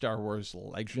considered Star Wars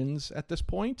Legends at this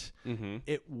point. Mm-hmm.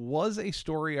 It was a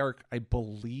story arc, I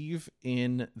believe,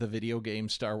 in the video game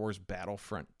Star Wars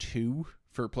Battlefront 2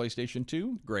 for PlayStation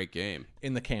 2. Great game.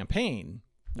 In the campaign.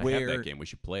 I have that game. We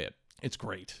should play it. It's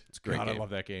great. It's a great game. I love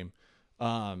that game.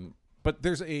 But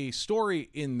there's a story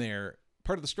in there.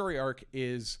 Part of the story arc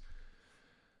is,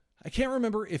 I can't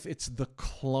remember if it's the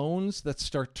clones that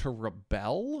start to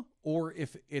rebel or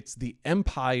if it's the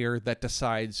Empire that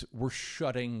decides we're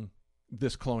shutting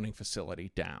this cloning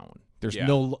facility down. There's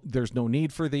no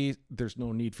need for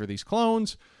these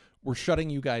clones. We're shutting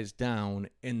you guys down.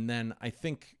 And then I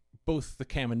think both the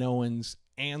Kaminoans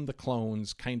and the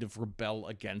clones kind of rebel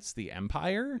against the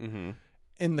Empire. Mm-hmm.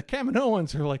 And the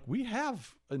Kaminoans are like, we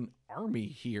have an army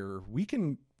here. We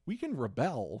can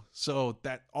rebel, so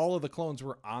that all of the clones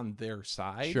were on their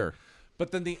side. Sure.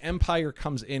 But then the Empire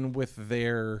comes in with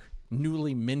their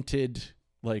newly minted,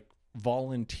 like,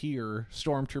 volunteer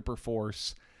stormtrooper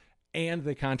force, and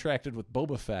they contracted with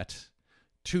Boba Fett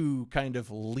to kind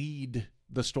of lead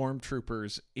the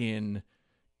stormtroopers in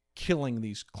killing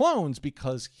these clones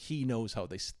because he knows how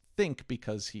they think,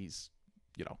 because he's,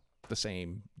 the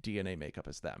same DNA makeup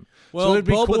as them. Well, so it'd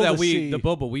be Boba cool the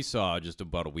Boba we saw just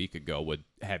about a week ago would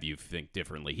have you think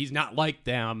differently. He's not like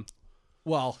them.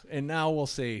 Well, and now we'll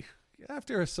see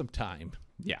after some time.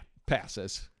 Yeah.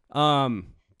 Passes.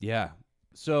 Yeah.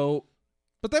 So,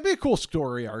 but that'd be a cool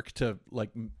story arc to,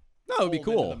 like, no, it'd be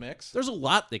cool. The mix. There's a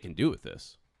lot they can do with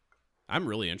this. I'm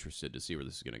really interested to see where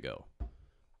this is going to go.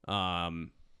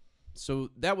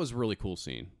 So that was a really cool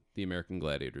scene, the American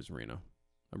Gladiators arena.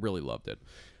 I really loved it.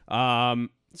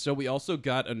 So we also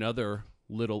got another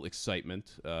little exciting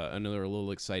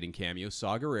cameo,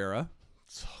 Saw Gerrera.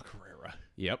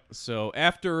 Yep. So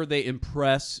after they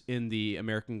impress in the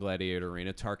American Gladiator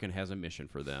arena, Tarkin has a mission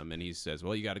for them, and he says,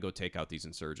 well, you got to go take out these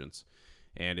insurgents.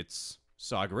 And it's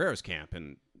Saw Gerrera's camp,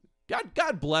 and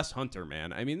God bless Hunter,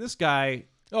 man. I mean, this guy...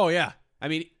 Oh, yeah. I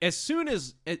mean, as soon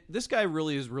as... this guy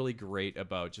really is really great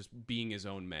about just being his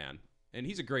own man. And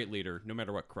he's a great leader, no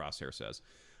matter what Crosshair says.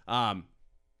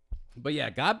 But yeah,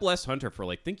 God bless Hunter for,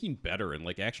 like, thinking better and,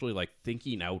 like, actually, like,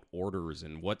 thinking out orders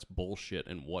and what's bullshit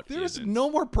and what There's isn't.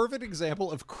 no more perfect example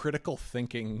of critical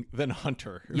thinking than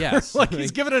Hunter. Yes. Like,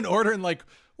 he's given an order and, like,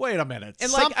 wait a minute.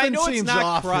 And, like, I know seems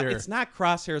off here. It's not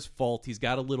Crosshair's fault. He's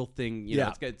got a little thing, you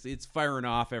know, it's firing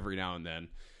off every now and then.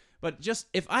 But just,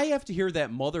 if I have to hear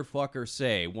that motherfucker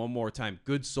say one more time,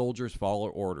 good soldiers follow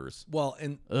orders. Well,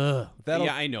 and yeah,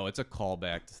 I know. It's a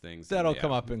callback to things. That'll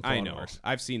come up in Clone I know. Wars.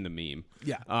 I've seen the meme.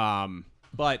 Yeah.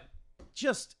 But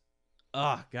just,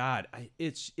 oh, God.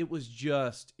 It was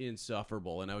just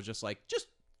insufferable. And I was just like, just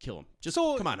kill him. Just,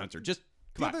 come on, Hunter. Just,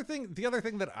 come on. The other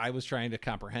thing that I was trying to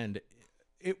comprehend,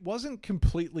 it wasn't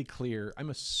completely clear. I'm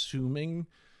assuming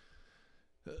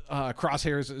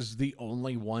Crosshairs is the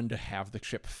only one to have the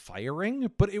chip firing,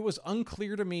 but it was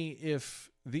unclear to me if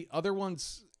the other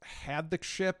ones had the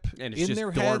chip And it's in just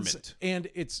their dormant. heads, and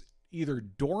it's either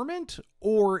dormant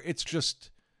or it's just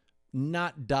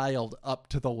not dialed up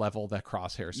to the level that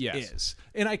Crosshairs Yes. is.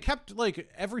 And I kept, like,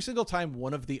 every single time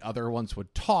one of the other ones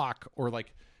would talk or,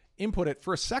 like, input it,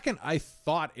 for a second I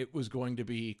thought it was going to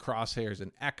be Crosshairs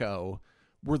and Echo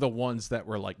were the ones that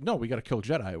were like, no, we got to kill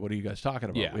Jedi. What are you guys talking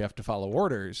about? Yeah. We have to follow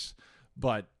orders.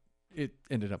 But it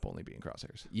ended up only being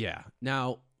Crosshairs. Yeah.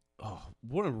 Now,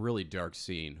 what a really dark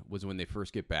scene was when they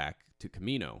first get back to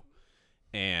Camino,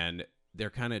 and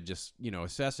they're kind of just,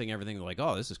 assessing everything. They're like,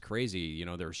 oh, this is crazy.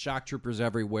 There are shock troopers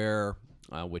everywhere,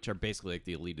 which are basically like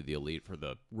the elite of the elite for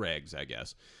the regs, I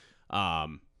guess.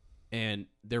 And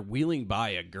they're wheeling by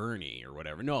a gurney or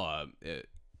whatever. No, it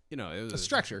was A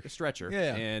stretcher. A stretcher.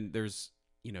 Yeah. And there's,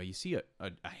 you see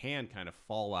a hand kind of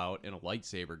fall out and a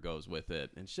lightsaber goes with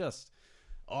it. And it's just,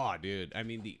 oh, dude. I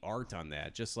mean, the art on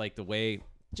that, just like the way,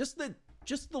 just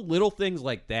the little things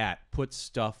like that put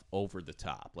stuff over the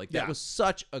top. Like, that Yeah. was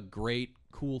such a great,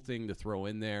 cool thing to throw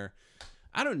in there.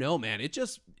 I don't know, man.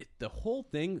 The whole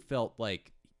thing felt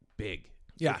like big.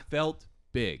 Yeah. It felt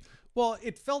big. Well,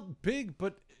 it felt big,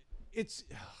 but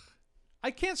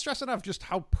I can't stress enough just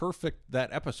how perfect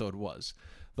that episode was.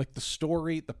 Like, the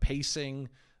story, the pacing,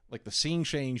 like the scene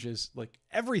changes, like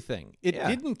everything. It Yeah.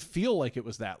 didn't feel like it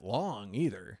was that long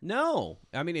either. No,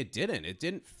 I mean, it didn't. It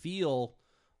didn't feel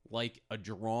like a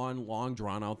long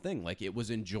drawn out thing. Like, it was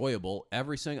enjoyable.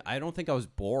 I don't think I was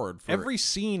bored. For Every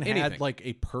scene anything. had like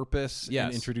a purpose Yes.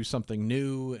 and introduced something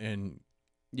new, and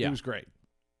Yeah. it was great.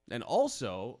 And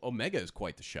also, Omega is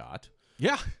quite the shot.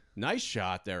 Yeah. Nice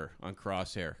shot there on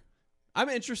Crosshair. I'm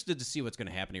interested to see what's going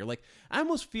to happen here. Like, I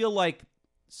almost feel like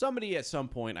somebody at some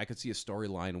point, I could see a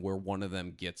storyline where one of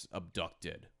them gets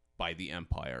abducted by the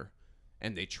Empire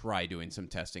and they try doing some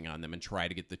testing on them and try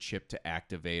to get the chip to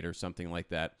activate or something like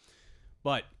that.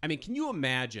 But, I mean, can you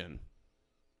imagine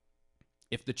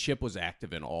if the chip was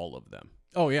active in all of them?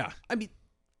 Oh, yeah. I mean,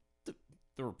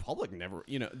 the Republic never,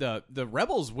 the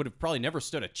Rebels would have probably never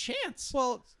stood a chance.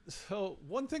 Well, so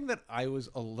one thing that I was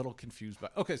a little confused by.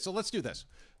 Okay, so let's do this.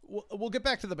 We'll get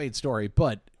back to the main story,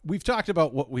 but we've talked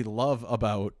about what we love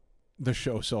about the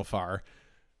show so far.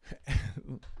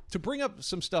 To bring up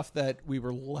some stuff that we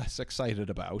were less excited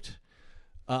about,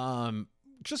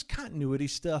 just continuity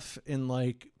stuff, and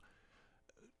like,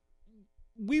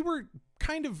 we were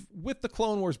kind of, with the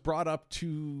Clone Wars, brought up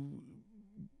to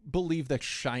believe that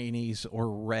shinies or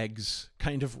regs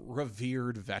kind of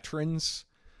revered veterans.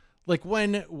 Like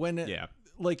when Yeah.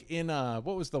 like in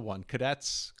what was the one,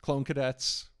 clone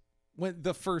cadets, when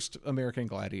the first American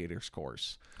Gladiators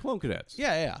course. Clone Cadets.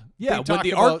 Yeah Yeah, They when talk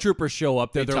the about- ARC troopers show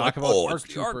up, they're they like, talk about oh, ARC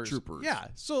it's the ARC troopers. Yeah,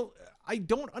 so I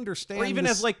don't understand. Or even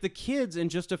this- as like the kids in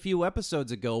just a few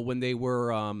episodes ago when they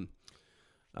were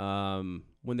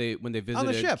when they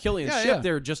visited ship. Killian's Yeah, ship, yeah.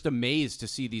 they're just amazed to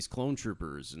see these clone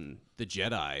troopers and the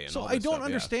Jedi. And so all I this don't stuff, yeah.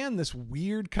 understand this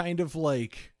weird kind of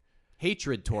like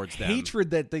hatred towards them.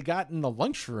 hatred that they got in the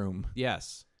lunchroom.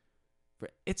 Yes.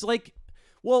 It's like,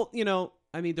 well,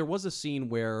 I mean, there was a scene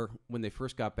where when they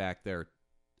first got back there,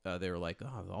 they were like,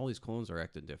 oh, all these clones are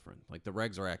acting different. Like, the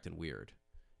regs are acting weird.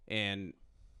 And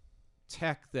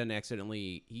Tech then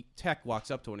Tech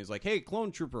walks up to him and he's like, hey,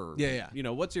 clone trooper. Yeah.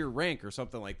 What's your rank or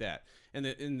something like that. And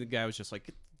the guy was just like,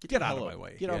 Get out of the hell my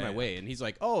way. Get out of Yeah, my yeah. way. And he's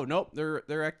like, oh, nope,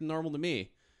 they're acting normal to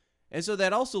me. And so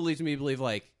that also leads me to believe,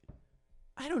 like,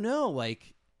 I don't know,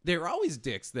 like, they're always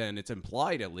dicks then. It's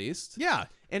implied, at least. Yeah.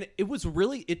 And it was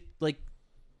really,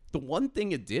 the one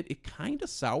thing it did, it kind of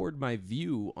soured my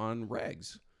view on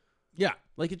regs. Yeah.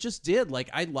 Like, it just did. Like,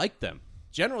 I liked them.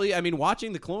 Generally, I mean,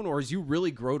 watching the Clone Wars, you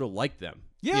really grow to like them.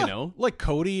 Yeah. Like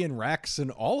Cody and Rex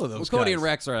and all of those Well, Cody guys. and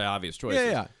Rex are the obvious choices.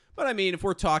 Yeah. But, I mean, if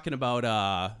we're talking about,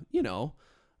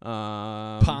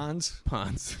 Pons.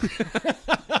 Pons.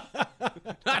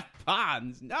 Not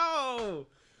Pons. No.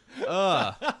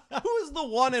 Who's the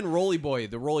one in Rolly Boy,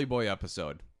 the Rolly Boy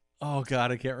episode? Oh,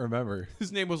 God, I can't remember.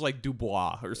 His name was like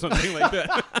Dubois or something like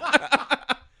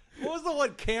that. What was the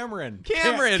one? Cameron.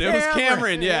 Cameron. It was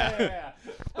Cameron. Yeah. Yeah.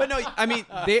 But no, I mean,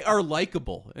 they are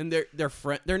likable and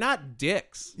they're not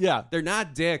dicks. Yeah. They're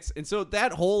not dicks. And so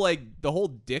that whole the whole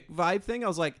dick vibe thing, I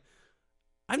was like,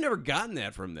 I've never gotten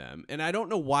that from them. And I don't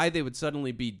know why they would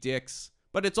suddenly be dicks.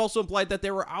 But it's also implied that they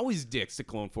were always dicks to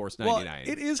Clone Force 99. Well,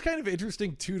 it is kind of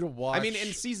interesting, too, to watch. I mean,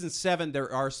 in season 7,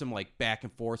 there are some like back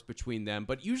and forth between them,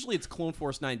 but usually it's Clone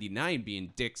Force 99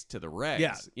 being dicks to the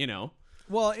regs. Yeah.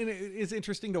 Well, and it's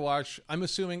interesting to watch. I'm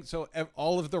assuming, so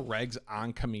all of the regs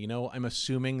on Camino, I'm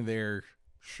assuming they're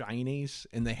shinies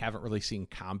and they haven't really seen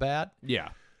combat. Yeah.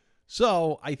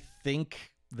 So I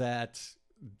think that's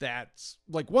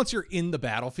like once you're in the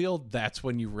battlefield, that's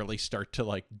when you really start to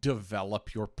like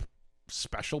develop your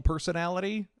special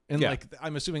personality. And like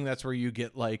I'm assuming that's where you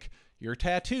get like your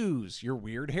tattoos, your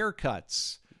weird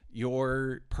haircuts,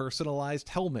 your personalized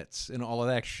helmets, and all of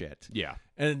that shit. Yeah.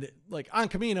 And like on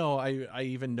Camino, I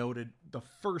even noted the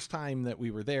first time that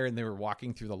we were there and they were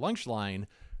walking through the lunch line,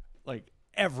 like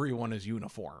everyone is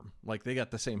uniform. Like they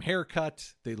got the same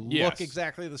haircut. They look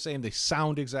exactly the same. They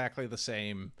sound exactly the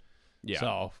same. Yeah.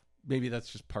 So maybe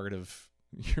that's just part of,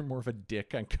 you're more of a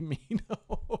dick on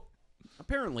Camino.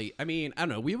 Apparently, I mean, I don't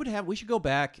know. We should go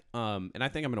back, and I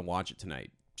think I'm going to watch it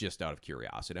tonight just out of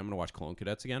curiosity. I'm going to watch Clone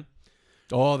Cadets again.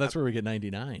 Oh, that's where we get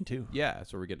 99 too. Yeah,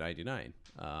 that's where we get 99.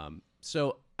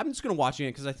 So I'm just going to watch it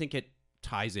because I think it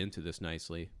ties into this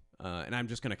nicely. And I'm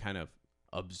just going to kind of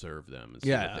observe them and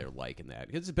see what they're like in that.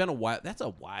 It's been a while. That's a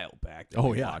while back that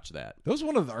we watched that. That was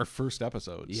one of our first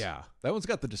episodes. Yeah. That one's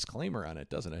got the disclaimer on it,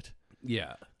 doesn't it?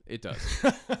 Yeah, it does.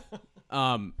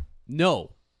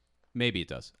 No. Maybe it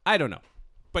does. I don't know.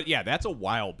 But yeah, that's a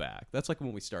while back. That's like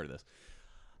when we started this.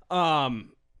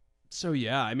 So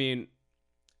yeah, I mean,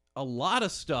 a lot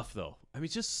of stuff though. I mean,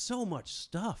 just so much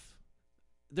stuff.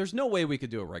 There's no way we could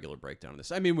do a regular breakdown of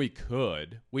this. I mean, we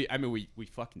could. We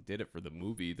fucking did it for the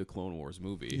movie, the Clone Wars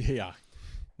movie. Yeah.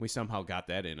 We somehow got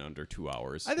that in under 2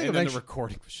 hours. I think and then the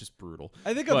recording was just brutal.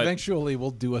 I think eventually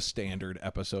we'll do a standard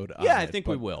episode on I it, think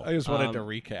we will. I just wanted to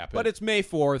recap it. But it's May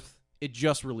 4th. It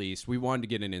just released. We wanted to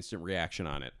get an instant reaction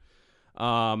on it.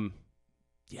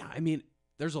 Yeah, I mean,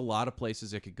 there's a lot of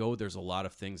places it could go. There's a lot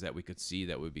of things that we could see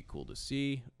that would be cool to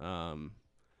see.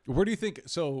 Where do you think...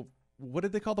 So, what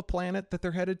did they call the planet that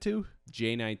they're headed to?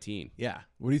 J19. Yeah.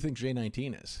 What do you think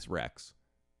J19 is? It's Rex.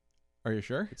 Are you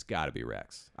sure? It's got to be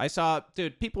Rex. I saw...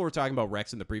 Dude, people were talking about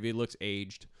Rex in the preview. It looks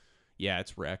aged. Yeah,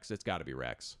 it's Rex. It's got to be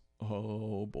Rex.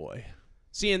 Oh, boy.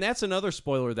 See, and that's another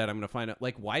spoiler that I'm going to find out.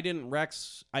 Like, why didn't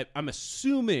Rex... I'm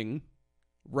assuming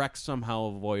Rex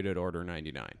somehow avoided Order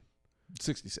 99.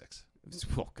 66.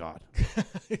 Oh, God.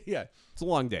 Yeah. It's a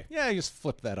long day. Yeah, I just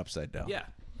flipped that upside down. Yeah.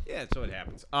 Yeah, so it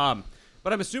happens.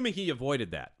 But I'm assuming he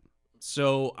avoided that.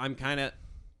 So I'm kind of...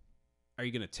 Are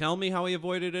you going to tell me how he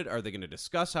avoided it? Are they going to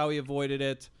discuss how he avoided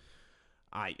it?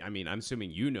 I mean, I'm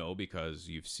assuming you know because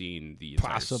you've seen the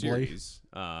entire series.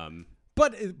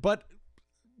 But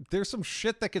there's some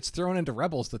shit that gets thrown into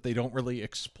Rebels that they don't really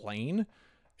explain,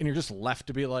 and you're just left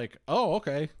to be like, oh,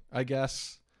 okay, I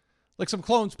guess. Like some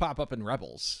clones pop up in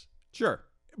Rebels. Sure.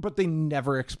 But they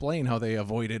never explain how they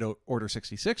avoided Order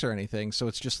 66 or anything, so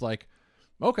it's just like,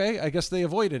 okay, I guess they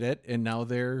avoided it, and now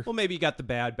they're... Well, maybe you got the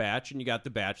bad batch, and you got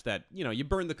the batch that, you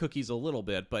burned the cookies a little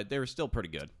bit, but they were still pretty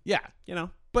good. Yeah.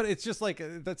 But it's just like,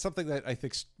 that's something that I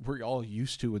think we're all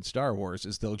used to in Star Wars,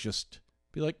 is they'll just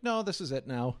be like, no, this is it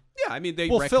now. Yeah, I mean,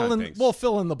 we'll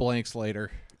fill in the blanks later.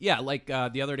 Yeah, like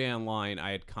the other day online,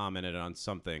 I had commented on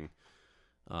something.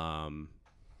 I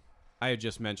had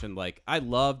just mentioned, like, I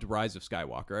loved Rise of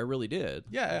Skywalker. I really did.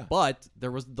 Yeah. But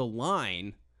there was the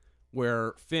line...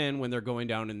 where Finn, when they're going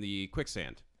down in the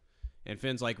quicksand, and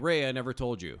Finn's like, Rey, I never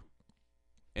told you.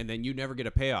 And then you never get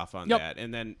a payoff on that.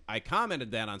 And then I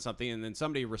commented that on something, and then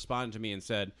somebody responded to me and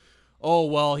said, oh,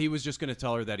 well, he was just going to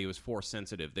tell her that he was Force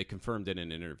sensitive. They confirmed it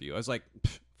in an interview. I was like,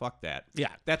 fuck that.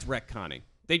 Yeah. That's retconning.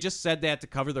 They just said that to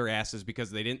cover their asses because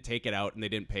they didn't take it out and they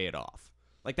didn't pay it off.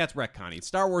 Like, that's retconning.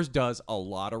 Star Wars does a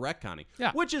lot of retconning.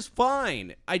 Yeah. Which is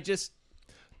fine.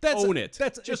 Own it.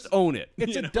 Just own it.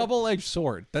 It's a double-edged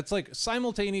sword. That's like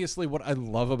simultaneously what I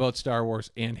love about Star Wars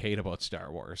and hate about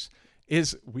Star Wars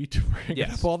is we bring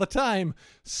it up all the time.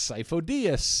 Sifo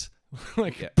Dyas.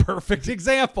 Perfect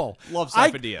example. Love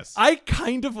Sifo Dyas. I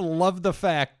kind of love the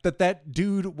fact that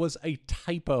dude was a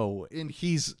typo and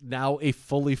he's now a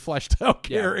fully fleshed out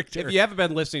character. If you haven't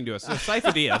been listening to us, so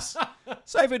Sifo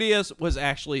Dyas was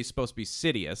actually supposed to be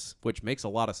Sidious, which makes a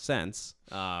lot of sense.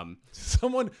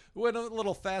 Someone went a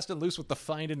little fast and loose with the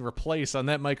find and replace on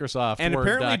that Microsoft and Word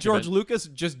apparently document. George Lucas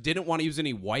just didn't want to use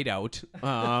any whiteout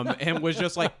and was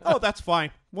just like, oh, that's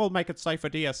fine. We'll make it Sifo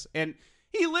Dyas. And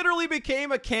he literally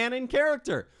became a canon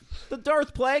character. The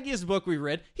Darth Plagueis book we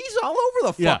read, he's all over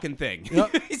the fucking thing.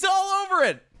 Yep. He's all over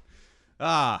it.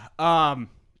 I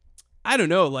don't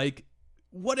know. Like,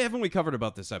 what haven't we covered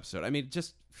about this episode? I mean,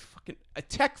 just fucking...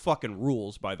 Tech fucking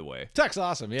rules, by the way. Tech's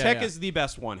awesome, yeah. Tech is the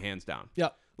best one, hands down.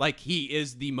 Yep. Like, he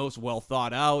is the most well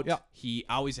thought out. Yep. He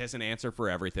always has an answer for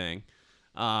everything.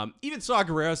 Even Saw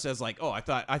Gerrera says, like, oh,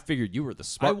 I figured you were the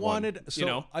smart one.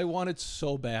 I wanted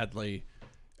so badly...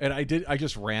 And I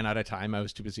just ran out of time. I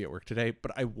was too busy at work today,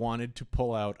 but I wanted to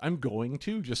pull out, I'm going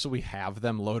to, just so we have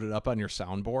them loaded up on your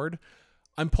soundboard.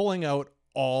 I'm pulling out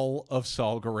all of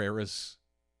Saw Gerrera's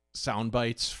sound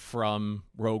bites from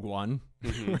Rogue One.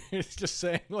 It's just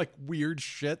saying like weird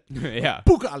shit. Yeah.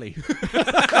 Bugali.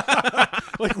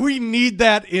 Like we need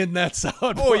that in that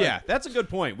sound. Oh yeah, that's a good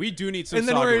point. We do need some. And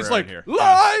then Saw where he's Gerrera like in here.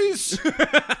 lies,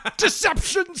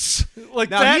 deceptions.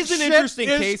 Like Now that he's an shit interesting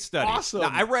is case study. Awesome.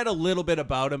 Now, I read a little bit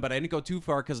about him, but I didn't go too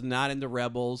far because I'm not into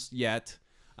Rebels yet,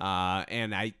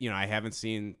 and I haven't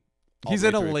seen. all He's the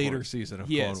in way a through later Clone Wars. season of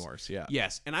He Clone is. Wars. Yeah.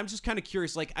 Yes, and I'm just kind of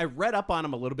curious. Like I read up on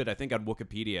him a little bit, I think on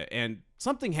Wikipedia, and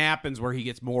something happens where he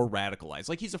gets more radicalized.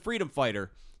 Like he's a freedom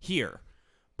fighter here,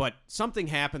 but something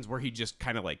happens where he just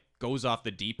kind of like goes off the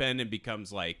deep end and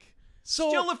becomes like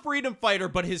still a freedom fighter,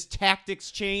 but his tactics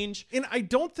change. And I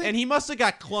don't think And he must have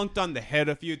got clunked on the head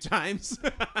a few times.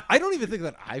 I don't even think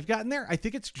that I've gotten there. I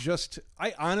think it's just,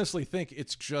 I honestly think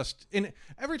it's just, and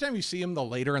every time you see him, the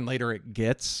later and later it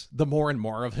gets, the more and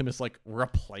more of him is like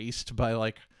replaced by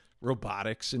like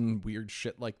robotics and weird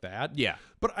shit like that. Yeah.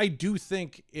 But I do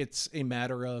think it's a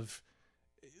matter of,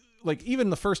 like, even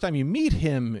the first time you meet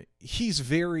him, he's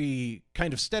very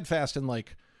kind of steadfast and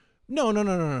like,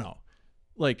 no.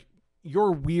 Like,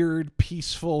 your weird,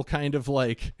 peaceful kind of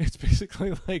like, it's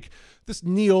basically like this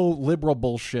neoliberal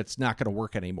bullshit's not going to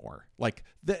work anymore. Like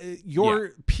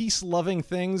your peace-loving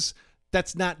things,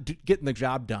 that's not getting the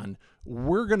job done.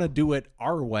 We're going to do it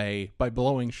our way by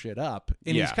blowing shit up.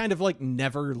 And he's kind of like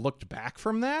never looked back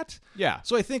from that. Yeah.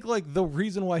 So I think like the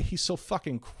reason why he's so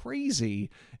fucking crazy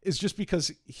is just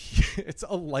because it's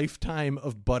a lifetime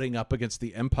of butting up against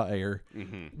the Empire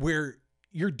where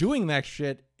you're doing that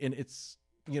shit and it's,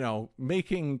 you know,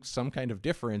 making some kind of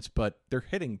difference, but they're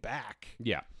hitting back.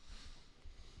 Yeah.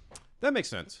 That makes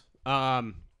sense.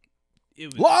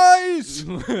 It was, Lies!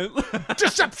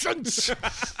 Deceptions!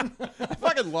 I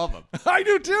fucking love him. I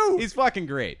do too. He's fucking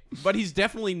great. But he's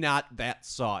definitely not that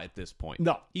Saw at this point.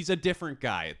 No. He's a different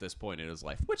guy at this point in his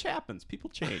life, which happens. People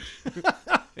change.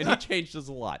 And he changed us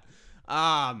a lot.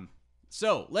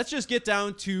 So let's just get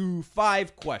down to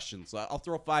 5 questions. I'll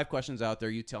throw 5 questions out there.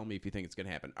 You tell me if you think it's going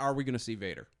to happen. Are we going to see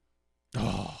Vader?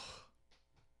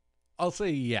 I'll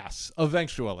say yes,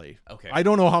 eventually. Okay. I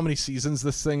don't know how many seasons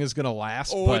this thing is going to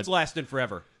last, Oh, but it's lasting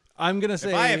forever. I'm going to say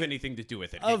If I have anything to do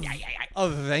with it.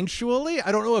 eventually.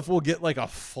 I don't know if we'll get like a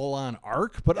full-on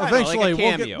arc, but Yeah, I know, like a eventually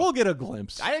cameo. we'll get a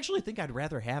glimpse. I actually think I'd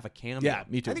rather have a cameo. Yeah,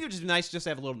 me too. I think it would just be nice just to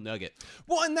have a little nugget.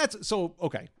 Well, and that's so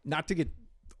okay, not to get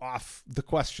off the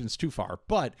questions too far,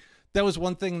 but that was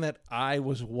one thing that I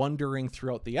was wondering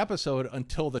throughout the episode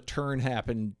until the turn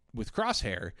happened with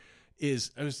Crosshair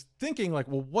is I was thinking like,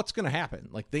 well, what's going to happen?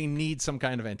 Like they need some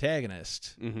kind of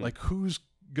antagonist. Like who's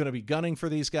going to be gunning for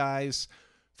these guys?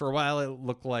 For a while it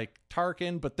looked like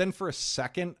Tarkin, but then for a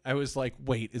second I was like,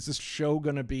 wait, is this show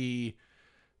going to be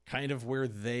kind of where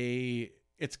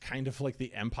it's kind of like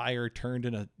the Empire turned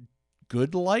in a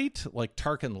good light? Like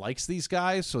Tarkin likes these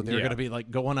guys, so they're going to be like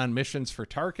going on missions for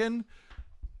Tarkin.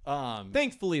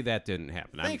 Thankfully, that didn't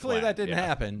happen. Thankfully, that didn't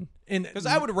happen. And Because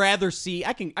I would rather see,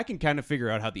 I can kind of figure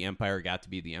out how the Empire got to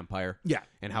be the Empire. Yeah.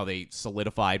 And how they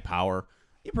solidified power.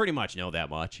 You pretty much know that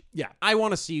much. Yeah. I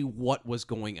want to see what was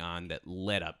going on that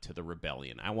led up to the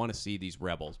rebellion. I want to see these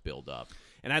rebels build up.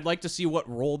 And I'd like to see what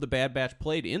role the Bad Batch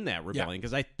played in that rebellion,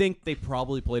 because I think they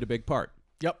probably played a big part.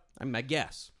 Yep. I mean, my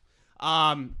guess.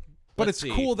 But Let's it's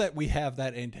see. cool that we have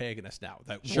that antagonist now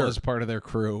that was part of their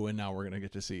crew, and now we're going to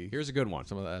get to see Here's a good one.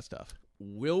 some of that stuff.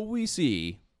 Will we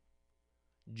see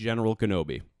General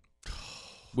Kenobi?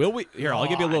 Will we? Here, I'll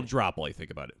give you a little drop while you think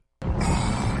about it.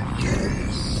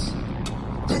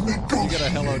 You got a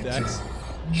hello, Dex?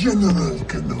 General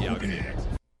Kenobi. Yeah, I'll give you it.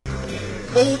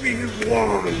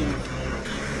 Obi-Wan.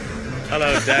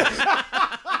 Hello, Dex.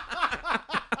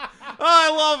 Oh,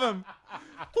 I love him.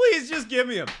 Please just give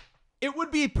me him. It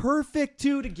would be perfect,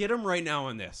 too, to get him right now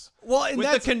in this. Well, and With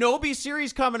that's the Kenobi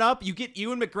series coming up, you get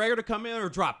Ewan McGregor to come in or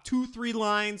drop 2-3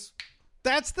 lines.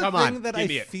 That's the Come thing on, that give I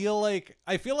me it. feel like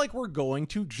we're going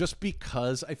to, just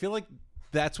because I feel like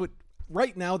that's what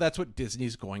right now that's what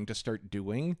Disney's going to start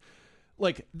doing.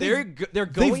 Like They're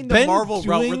they've going the been Marvel route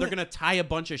where doing- they're going to tie a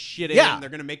bunch of shit in Yeah. and they're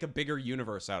going to make a bigger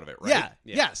universe out of it, right? Yeah,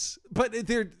 yes. But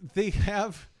they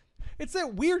have it's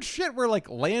that weird shit where like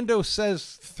Lando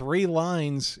says 3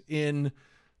 lines in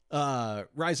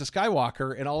Rise of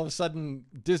Skywalker, and all of a sudden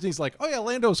Disney's like, oh yeah,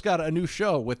 Lando's got a new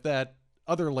show with that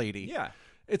other lady. Yeah.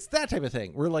 It's that type of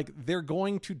thing where like they're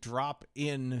going to drop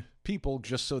in people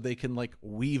just so they can like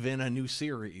weave in a new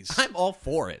series. I'm all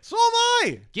for it. So am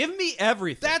I. Give me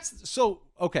everything. That's so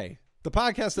okay. The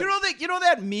podcast that You know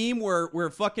that meme where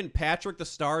fucking Patrick the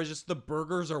Star is just the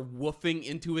burgers are woofing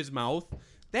into his mouth?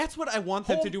 That's what I want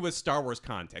them to do with Star Wars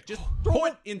content. Just throw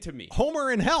it into me.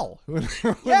 Homer in hell.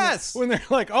 Yes! When they're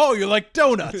like, oh, you like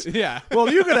donuts. Yeah. Well,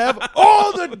 you could have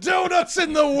all the donuts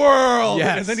in the world.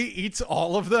 Yes. And then he eats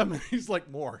all of them, and he's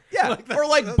like, more. Yeah, Like, or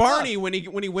like that's Barney us. when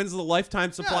he wins the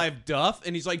lifetime supply of Duff,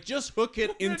 and he's like, just hook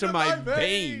it into my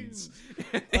veins.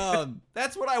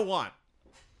 That's what I want.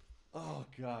 Oh,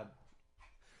 God.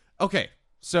 Okay,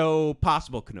 so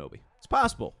possible Kenobi. It's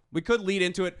possible. We could lead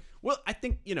into it. Well, I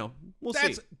think, we'll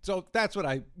see. So that's what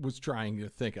I was trying to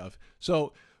think of.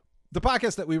 So the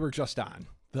podcast that we were just on,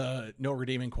 the No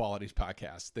Redeeming Qualities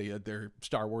podcast, they had their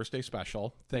Star Wars Day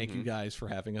special. Thank you guys for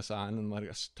having us on and letting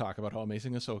us talk about how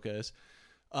amazing Ahsoka is.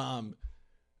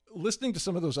 Listening to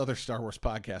some of those other Star Wars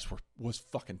podcasts was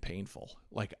fucking painful.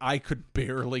 Like, I could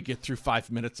barely get through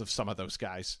 5 minutes of some of those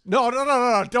guys. No,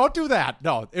 don't do that.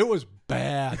 No, it was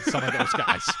bad, some of those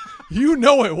guys. You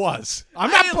know it was. I'm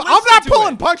not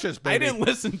pulling punches, baby. I didn't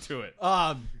listen to it.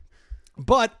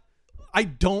 But I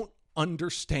don't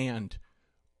understand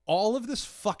all of this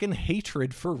fucking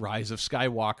hatred for Rise of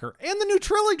Skywalker and the new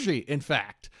trilogy, in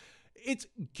fact. It's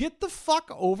get the fuck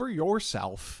over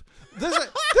yourself. This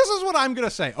is what I'm going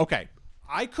to say. Okay.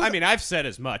 I've said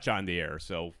as much on the air,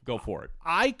 so go for it.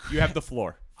 You have the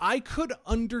floor. I could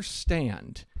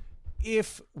understand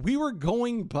if we were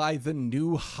going by the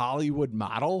new Hollywood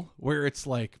model where it's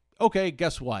like, okay,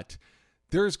 guess what?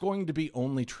 There's going to be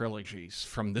only trilogies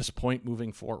from this point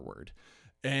moving forward.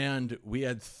 And we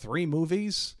had 3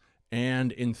 movies,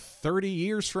 and in 30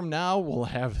 years from now, we'll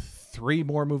have 3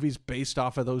 more movies based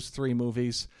off of those 3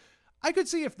 movies. I could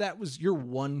see if that was your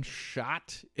one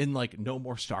shot in like no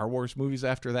more Star Wars movies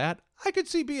after that. I could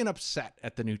see being upset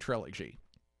at the new trilogy.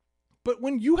 But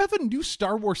when you have a new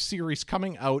Star Wars series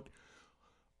coming out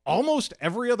almost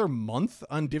every other month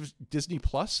on Disney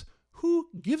Plus, who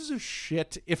gives a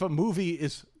shit if a movie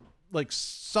is like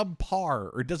subpar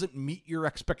or doesn't meet your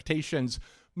expectations?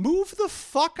 Move the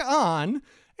fuck on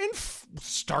and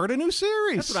start a new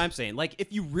series. That's what I'm saying. Like,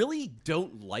 if you really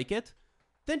don't like it,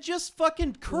 then just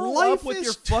fucking curl Life up with is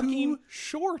your too fucking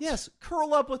short. Yes,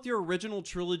 curl up with your original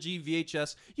trilogy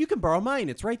VHS. You can borrow mine.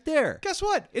 It's right there. Guess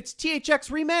what? It's THX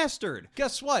remastered.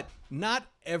 Guess what? Not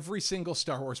every single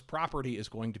Star Wars property is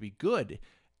going to be good.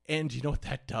 And you know what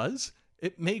that does?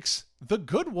 It makes the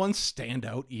good ones stand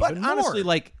out even more. But honestly,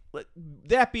 like,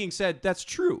 that being said, that's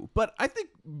true. But I think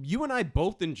you and I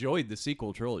both enjoyed the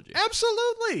sequel trilogy.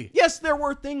 Absolutely. Yes, there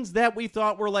were things that we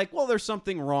thought were like, well, there's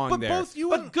something wrong But there. both you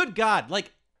but and- good God,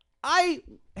 like, I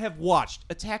have watched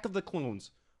Attack of the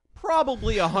Clones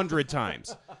probably 100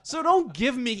 times. So don't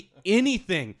give me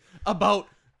anything about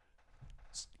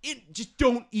it. Just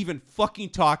don't even fucking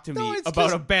talk to me it's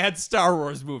about just- a bad Star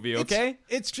Wars movie, okay?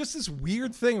 It's just this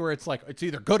weird thing where it's like, it's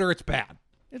either good or it's bad.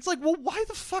 It's like, well, why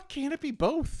the fuck can't it be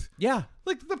both? Yeah.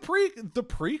 Like the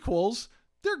prequels,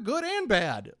 they're good and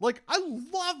bad. Like, I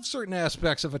love certain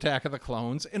aspects of Attack of the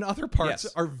Clones, and other parts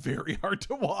Yes. are very hard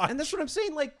to watch. And that's what I'm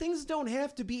saying. Like, things don't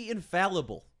have to be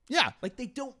infallible. Yeah. Like, they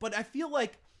don't. But I feel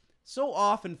like so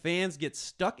often fans get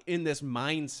stuck in this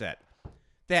mindset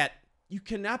that you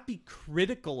cannot be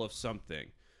critical of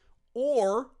something.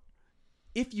 Or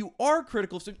if you are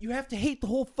critical of something, you have to hate the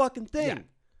whole fucking thing. Yeah.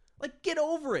 Like, get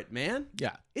over it, man.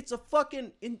 Yeah. It's a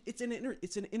fucking, it's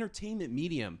an entertainment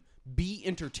medium. Be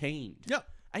entertained. Yep.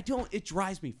 It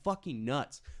drives me fucking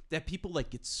nuts that people like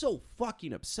get so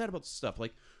fucking upset about stuff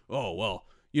like, oh, well,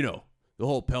 the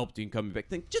whole Palpatine coming back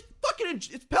thing. Just fucking,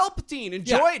 it's Palpatine.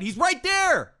 Enjoy it. He's right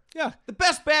there. Yeah. The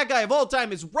best bad guy of all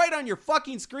time is right on your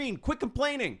fucking screen. Quit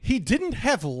complaining. He didn't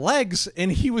have legs,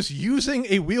 and he was using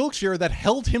a wheelchair that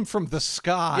held him from the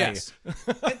sky. Yes.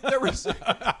 And there was...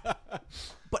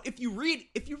 But if you read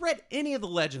any of the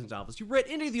Legends novels, you read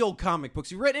any of the old comic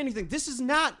books, you read anything, this is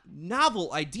not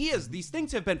novel ideas. These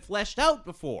things have been fleshed out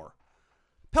before.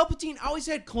 Palpatine always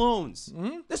had clones.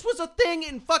 Mm-hmm. This was a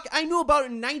thing I knew about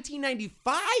it in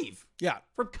 1995. Yeah.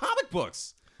 From comic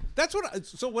books.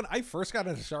 So when I first got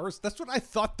into Star Wars, that's what I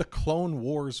thought the Clone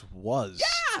Wars was.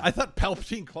 Yeah. I thought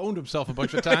Palpatine cloned himself a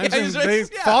bunch of times, Yeah, and he's they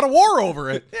just- yeah. fought a war over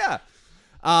it. Yeah.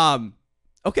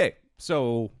 Okay,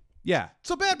 so... Yeah.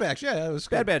 So Bad Batch, yeah, it was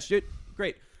Bad good. Batch, dude.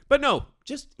 Great. But no,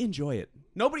 just enjoy it.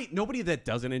 Nobody that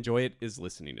doesn't enjoy it is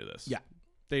listening to this. Yeah.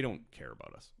 They don't care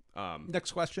about us.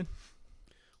 Next question.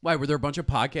 Why, were there a bunch of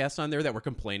podcasts on there that were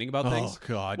complaining about things? Oh,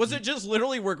 God. Was it just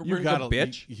literally we're going to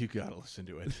bitch? You gotta listen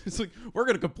to it. It's like, we're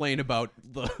going to complain about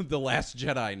the Last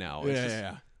Jedi now. It's just,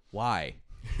 Yeah. Why?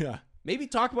 Yeah. Maybe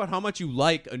talk about how much you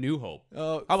like A New Hope.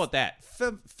 How about that?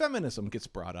 Feminism gets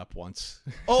brought up once.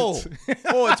 Oh,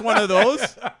 it's one of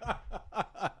those?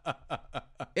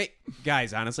 Hey,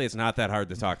 guys, honestly, it's not that hard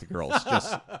to talk to girls.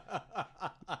 Just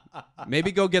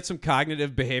Maybe go get some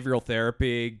cognitive behavioral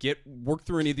therapy. Work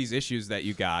through any of these issues that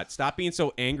you got. Stop being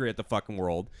so angry at the fucking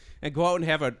world, and go out and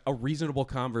have a reasonable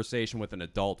conversation with an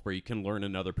adult where you can learn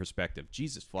another perspective.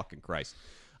 Jesus fucking Christ.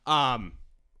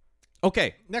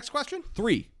 Okay. Next question.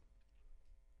 3.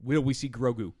 Will we see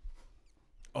Grogu?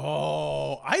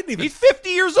 Oh, I hadn't even. He's 50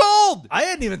 years old. I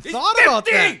hadn't even thought about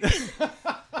that.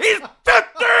 He's 50.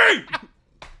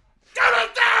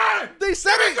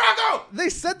 They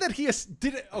said that he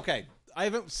did it. Okay, I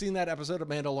haven't seen that episode of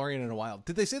Mandalorian in a while.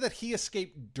 Did they say that he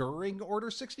escaped during Order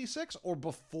 66 or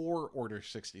before Order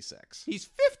 66? He's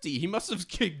 50. He must have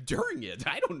escaped during it.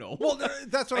 I don't know. Well,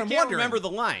 that's what I I'm can't wondering. remember the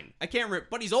line. I can't remember,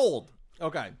 but he's old.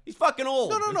 Okay. He's fucking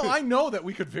old. No. I know that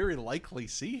we could very likely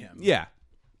see him. Yeah.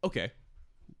 Okay.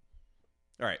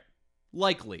 All right.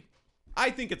 Likely. I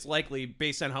think it's likely,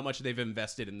 based on how much they've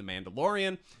invested in The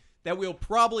Mandalorian, that we'll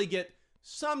probably get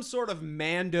some sort of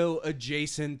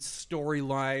Mando-adjacent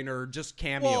storyline or just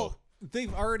cameo. Well,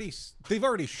 they've already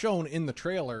shown in the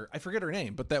trailer, I forget her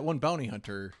name, but that one bounty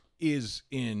hunter is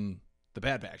in the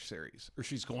Bad Batch series, or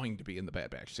she's going to be in the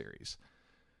Bad Batch series.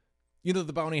 You know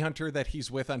the bounty hunter that he's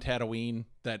with on Tatooine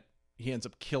that he ends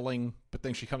up killing, but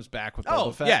then she comes back with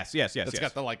Boba Fett? Yes. That's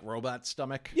got the, robot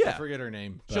stomach. Yeah. I forget her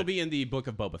name. She'll be in the Book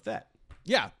of Boba Fett.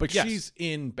 Yeah, but Yes. she's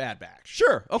in Bad Batch.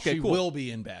 Sure. Okay, she cool. will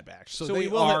be in Bad Batch. So they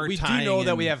we are do tying know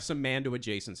that in- we have some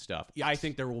Mando-adjacent stuff. Yes. I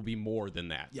think there will be more than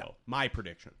that, Yeah. though. My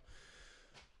prediction.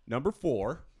 Number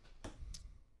 4,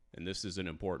 and this is an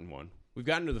important one. We've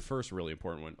gotten to the first really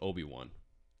important one, Obi-Wan.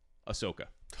 Ahsoka.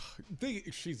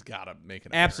 She's got to make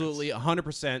an Absolutely,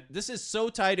 100%. This is so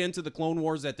tied into the Clone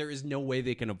Wars that there is no way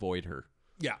they can avoid her.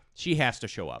 Yeah. She has to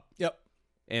show up, Yep.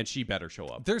 and she better show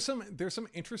up. There's some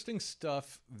interesting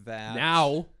stuff that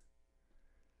Now.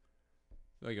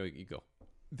 You go.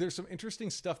 There's some interesting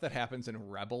stuff that happens in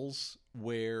Rebels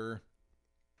where,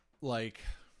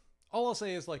 all I'll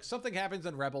say is, something happens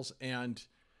in Rebels and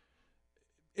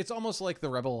it's almost like the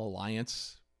Rebel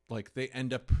Alliance. They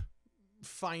end up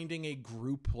finding a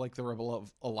group like the Rebel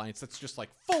Alliance that's just,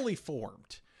 fully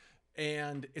formed.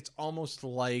 And it's almost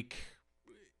like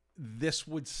this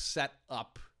would set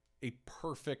up a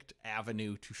perfect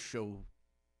avenue to show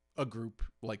a group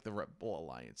like the Rebel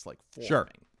Alliance, forming. Sure.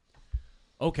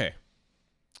 Okay.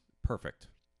 Perfect.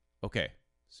 Okay.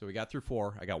 So we got through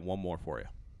 4. I got one more for you.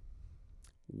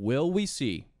 Will we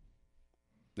see?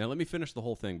 Now let me finish the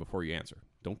whole thing before you answer.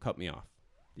 Don't cut me off.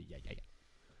 Yeah.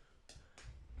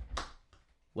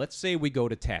 Let's say we go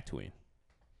to Tatooine.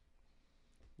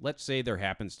 Let's say there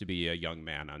happens to be a young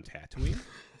man on Tatooine.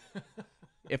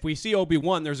 If we see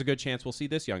Obi-Wan, there's a good chance we'll see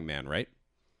this young man, right?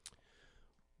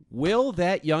 Will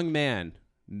that young man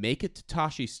make it to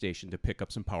Tashi Station to pick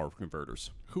up some power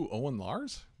converters? Who, Owen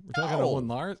Lars? We're talking No. Owen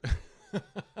Lars?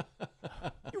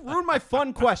 You ruined my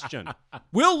fun question.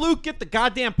 Will Luke get the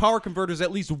goddamn power converters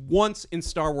at least once in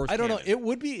Star Wars I don't know. canon? It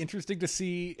would be interesting to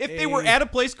see If they were at a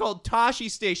place called Tashi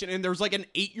Station and there's an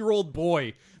 8-year-old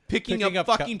boy picking up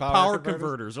fucking power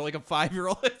converters or a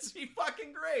 5-year-old, it'd be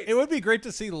fucking great. It would be great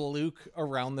to see Luke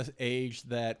around the age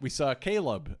that we saw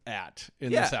Caleb at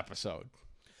in this episode.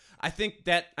 I think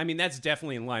that's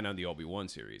definitely in line on the Obi-Wan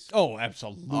series. Oh,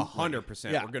 absolutely.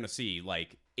 100%. Yeah. We're going to see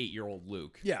 8-year-old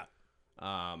Luke. Yeah.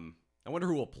 I wonder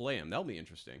who will play him. That'll be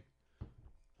interesting.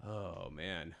 Oh,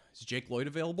 man. Is Jake Lloyd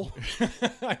available?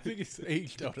 I think he's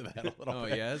aged out of that a little Oh,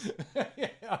 bit. yes?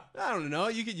 Yeah. I don't know.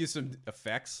 You could use some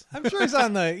effects. I'm sure he's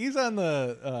on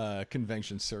the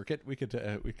convention circuit. We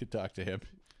could talk to him.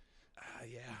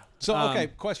 Yeah. So, okay,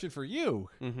 question for you.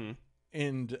 Mm-hmm.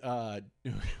 And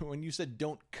when you said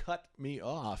don't cut me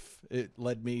off, it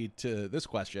led me to this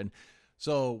question.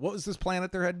 So what was this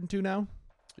planet they're heading to now?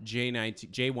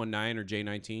 J19 or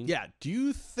J19? Yeah. Do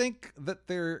you think that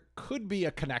there could be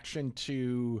a connection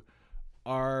to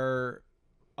our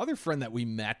other friend that we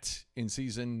met in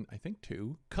season, I think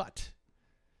 2, Cut?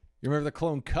 You remember the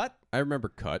clone Cut? I remember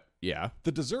Cut. Yeah.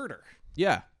 The deserter.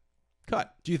 Yeah.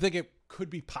 Cut. Do you think it could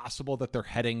be possible that they're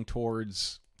heading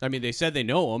towards... I mean, they said they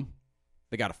know him.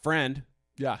 They got a friend.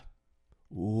 Yeah.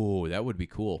 Ooh, that would be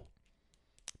cool.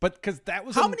 But because that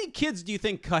was... How many kids do you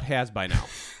think Cut has by now?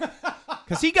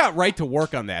 Because he got right to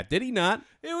work on that, did he not?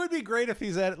 It would be great if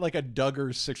he's at a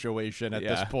Duggar's situation at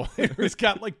this Yeah. point. Where he's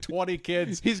got 20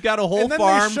 kids. He's got a whole and then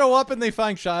farm. they show up and they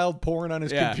find child porn on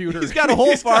his computer. He's got a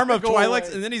whole He's farm gotta of go Twi'leks,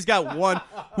 away. and then he's got one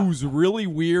who's really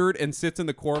weird and sits in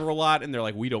the corner a lot, and they're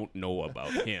like, we don't know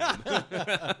about him.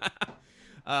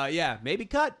 Yeah, maybe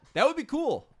Cut. That would be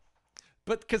cool.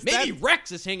 But because Maybe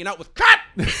Rex is hanging out with Cut.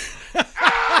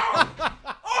 Ow!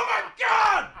 Oh my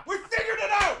God! We figured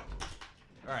it out.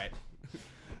 All right.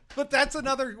 But that's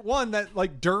another one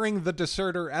that, during the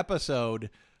Deserter episode,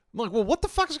 I'm like, well, what the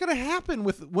fuck is going to happen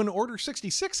when Order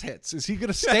 66 hits? Is he going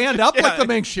to stand up like the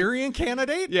Manchurian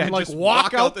Candidate and like just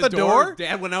walk out the door?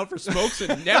 Dad went out for smokes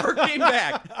and never came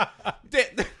back.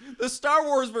 The Star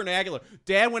Wars vernacular.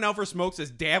 Dad went out for smokes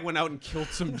as Dad went out and killed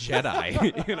some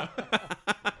Jedi. You know.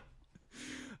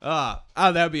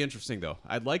 That would be interesting though.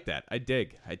 I'd like that. I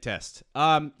dig. I test.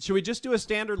 Should we just do a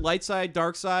standard light side,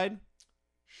 dark side?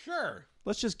 Sure.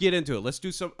 Let's just get into it. Let's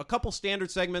do a couple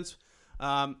standard segments.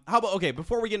 How about, okay,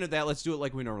 before we get into that, let's do it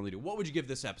like we normally do. What would you give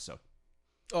this episode?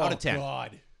 Out of 10.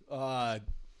 God.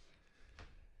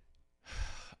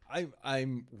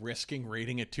 I'm risking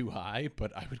rating it too high,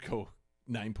 but I would go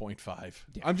 9.5.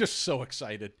 Yeah. I'm just so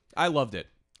excited. I loved it.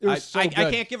 It was so good. I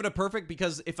can't give it a perfect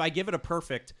because if I give it a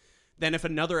perfect, then if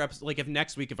another episode, like if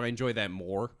next week, if I enjoy that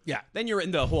more, yeah, then you're in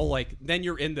the whole, then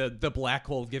you're in the black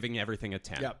hole giving everything a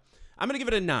 10. Yep. I'm going to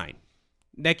give it a 9.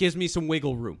 That gives me some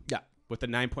wiggle room. Yeah. With a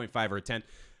 9.5 or a 10.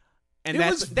 And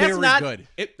that's very not good.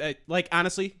 Like,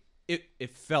 honestly,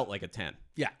 it felt like a 10.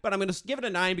 Yeah. But I'm going to give it a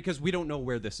 9 because we don't know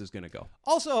where this is going to go.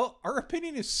 Also, our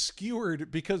opinion is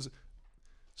skewered because,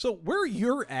 so where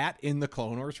you're at in the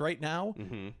Clone Wars right now,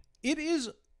 it is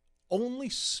only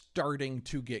starting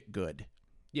to get good.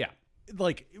 Yeah.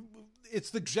 Like, it's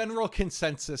the general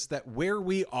consensus that where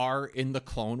we are in the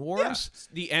Clone Wars,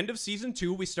 the end of season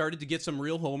 2, we started to get some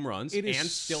real home runs and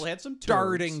still had some turds.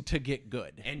 Starting to get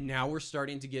good. And now we're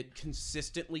starting to get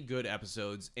consistently good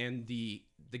episodes, and the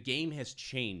game has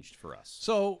changed for us.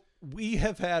 So we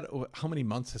have had, how many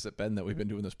months has it been that we've been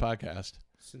doing this podcast?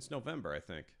 Since November, I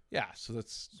think. Yeah, so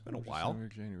it's been a while.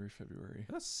 January, February.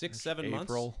 That's 6, 7 months.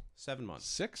 April. 7 months.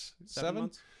 6? 7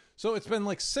 months? So it's been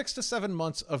like 6 to 7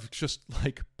 months of just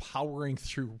like powering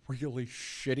through really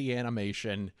shitty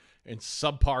animation and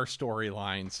subpar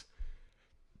storylines.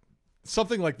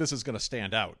 Something like this is going to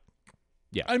stand out.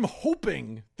 Yeah. I'm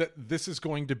hoping that this is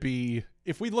going to be,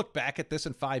 if we look back at this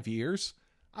in 5 years,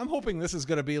 I'm hoping this is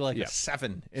going to be like a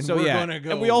 7. And so, we're going to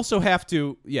go. And we also have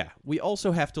to,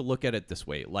 look at it this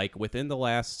way. Like within the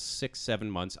last 6, 7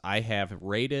 months, I have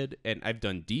rated and I've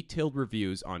done detailed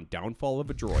reviews on Downfall of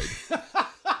a Droid.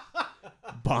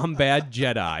 Bombad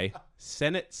Jedi,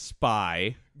 Senate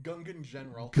Spy, Gungan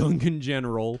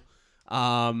General.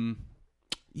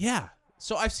 Yeah.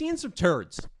 So I've seen some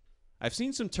turds.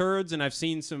 And I've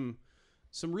seen some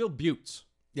real buttes.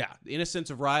 Yeah. The Innocence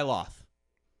of Ryloth.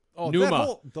 Oh,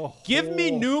 Numa. Give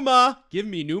me Numa.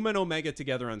 Numa and Omega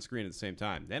together on screen at the same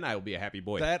time. Then I will be a happy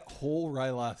boy. That whole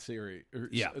Ryloth series,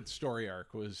 story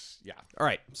arc was, All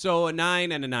right. So a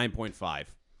 9 and a 9.5.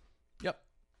 Yep.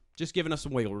 Just giving us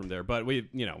some wiggle room there, but we,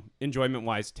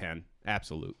 enjoyment-wise, 10.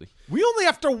 Absolutely. We only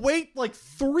have to wait like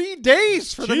 3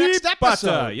 days for the next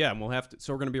episode. Yeah, and we'll have to.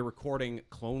 So we're going to be recording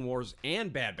Clone Wars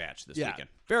and Bad Batch this weekend.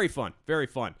 Very fun. Very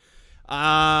fun.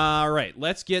 All right,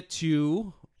 let's get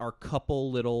to our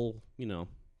couple little,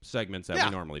 segments that we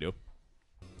normally do.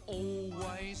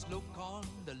 Always look on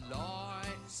the light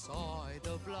side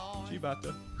of life.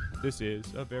 Chibata. This is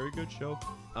a very good show.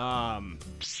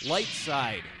 Light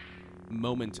side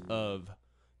moment of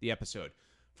the episode.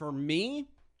 For me,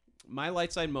 my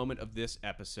light side moment of this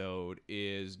episode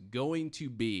is going to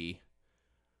be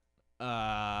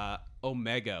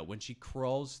Omega when she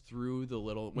crawls through the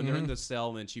little when they're in the cell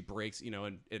and then she breaks,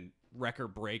 and Wrecker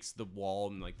breaks the wall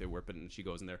and like they whip it and she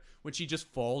goes in there. When she just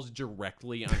falls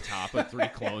directly on top of 3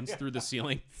 clones through the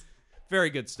ceiling. Very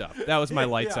good stuff. That was my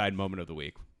light side moment of the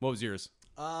week. What was yours?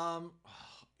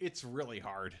 It's really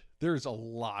hard. There's a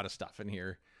lot of stuff in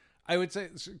here. I would say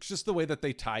it's just the way that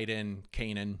they tied in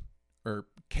Kanan, or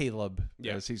Caleb,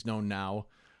 as he's known now,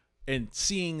 and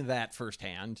seeing that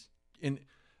firsthand. And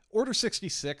Order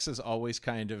 66 has always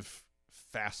kind of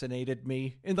fascinated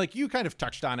me. And like you kind of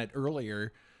touched on it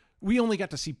earlier, we only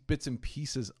got to see bits and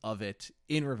pieces of it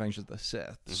in Revenge of the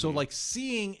Sith. So like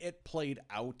seeing it played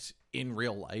out in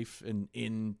real life and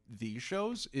in these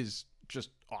shows is just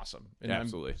awesome. And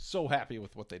absolutely. I'm so happy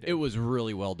with what they did. It was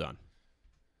really well done.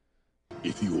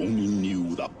 If you only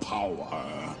knew the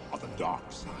power of the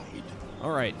dark side.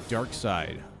 All right, dark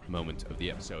side moment of the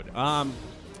episode.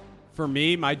 For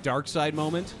me, my dark side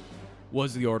moment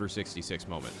was the Order 66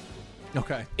 moment.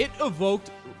 Okay. It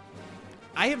evoked.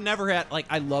 I have never had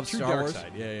I love True Star dark Wars.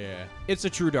 side. Yeah. It's a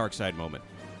true dark side moment.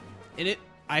 And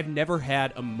I've never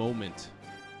had a moment.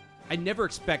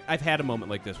 I've had a moment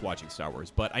like this watching Star Wars,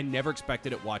 but I never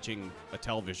expected it watching a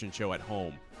television show at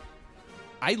home.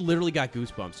 I literally got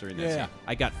goosebumps during that scene.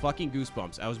 I got fucking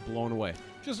goosebumps. I was blown away.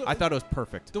 I thought it was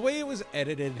perfect. The way it was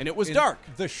edited. And it was dark.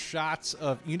 The shots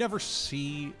of, you never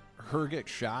see her get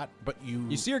shot, but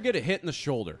You see her get a hit in the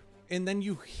shoulder. and then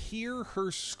you hear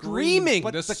her Screaming,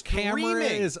 but the the camera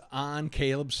screaming. is on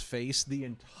Caleb's face the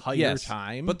entire Yes.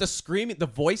 time. But the screaming, the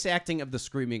voice acting of the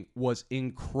screaming was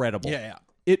incredible. Yeah.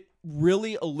 It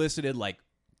really elicited like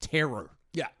terror.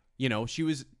 Yeah. You know, she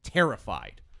was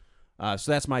terrified.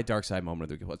 So that's my dark side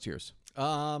moment of the week. What's yours?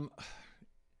 And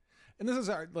this is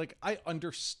like, I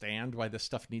understand why this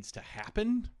stuff needs to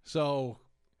happen. So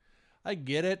I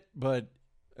get it, but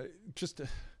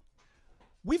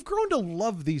we've grown to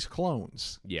love these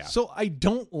clones. Yeah. So I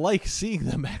don't like seeing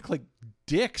them act like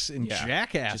dicks and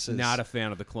jackasses. Just not a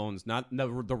fan of the clones. Not the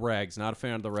regs. Not a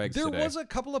fan of the regs There today. was a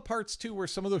couple of parts too where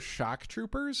some of those shock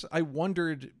troopers, I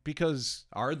wondered because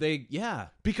Are they? Yeah.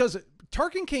 because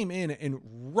Tarkin came in and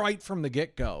right from the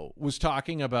get-go was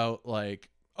talking about like,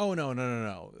 oh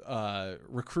no,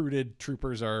 recruited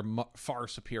troopers are far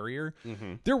superior.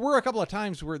 There were a couple of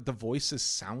times where the voices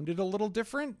sounded a little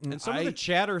different, And some of the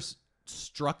chatters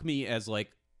struck me as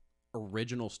like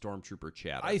original Stormtrooper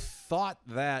chatter. I thought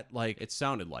that like it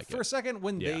sounded like for it. a second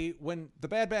when when the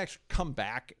Bad Batch come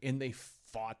back and they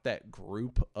fought that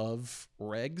group of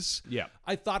regs, Yeah.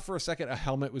 I thought for a second a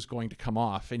helmet was going to come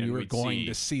off and you were we'd going see-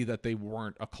 to see that they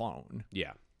weren't a clone.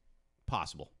 Yeah.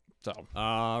 Possible. So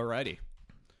Alrighty.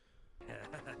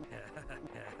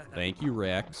 Thank you,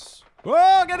 Rex.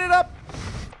 Whoa, get it up!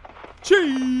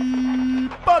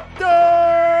 Cheap button!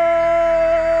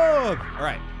 All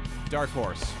right, Dark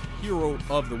Horse, Hero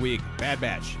of the Week, Bad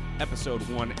Batch, Episode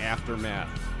 1, Aftermath.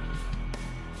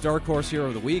 Dark Horse Hero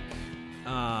of the Week.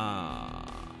 I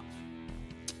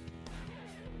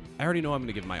already know I'm going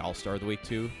to give my All-Star of the Week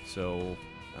to, so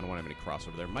I don't want to have any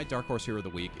crossover there. My Dark Horse Hero of the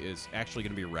Week is actually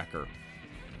going to be Wrecker.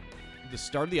 The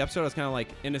start of the episode, I was kind of like,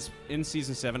 in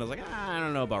Season 7, I was like, I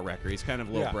don't know about Wrecker. He's kind of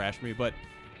a little brash to me, but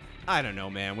I don't know,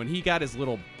 man. When he got his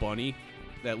little bunny,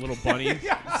 that little bunny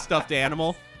stuffed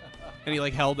animal, and he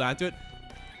like held onto it,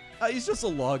 he's just a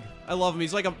lug. I love him.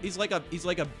 He's like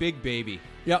a big baby.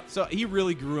 Yep. So he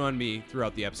really grew on me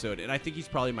throughout the episode, and I think he's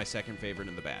probably my second favorite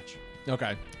in the batch.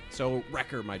 okay. So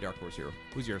Wrecker, my Dark Horse hero.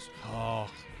 Who's yours? Oh,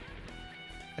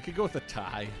 I could go with a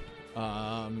tie.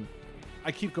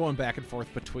 I keep going back and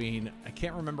forth between, I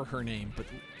can't remember her name, but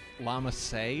Lama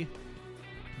Say,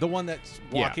 the one that's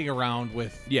walking around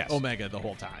with Yes. Omega the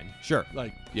whole time. Sure.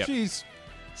 Like, Yep. she's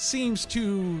seems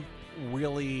to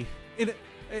really,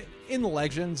 in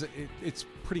Legends, it's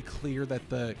pretty clear that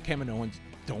the Kaminoans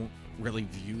don't really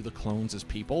view the clones as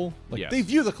people. Like, Yes. they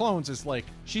view the clones as like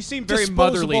She seemed very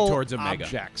motherly disposable towards Omega.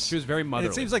 objects. She was very And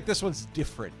motherly. it seems like this one's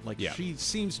different. Like, Yeah. she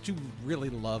seems to really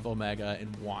love Omega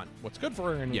and want what's good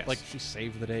for her. And Yes. like, she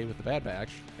saved the day with the Bad Batch.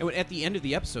 And at the end of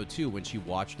the episode, too, when she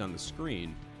watched on the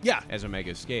screen Yeah. as Omega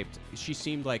escaped, she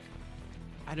seemed like,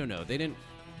 I don't know, they didn't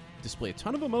display a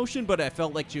ton of emotion, but I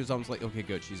felt like she was almost like, okay,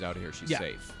 good, she's out of here. She's Yeah.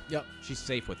 safe. Yep. She's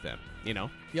safe with them, you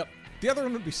know? Yep. The other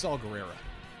one would be Saw Gerrera.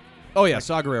 Oh, yeah,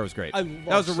 Saw Gerrera was great. I that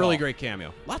love was a really Saw. great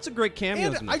cameo. Lots of great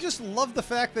cameos in And this. I just love the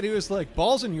fact that he was like,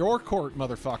 balls in your court,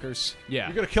 motherfuckers. Yeah.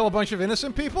 You're going to kill a bunch of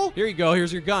innocent people? Here you go.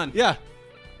 Here's your gun. Yeah.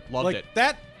 Loved Like, it.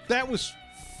 that was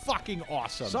fucking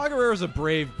awesome. Saw Gerrera's a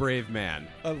brave, brave man.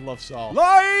 I love Saul.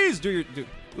 Lies! Do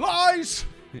Lies!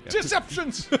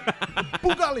 Deceptions!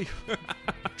 Bugali!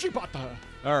 Chibata!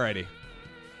 Alrighty.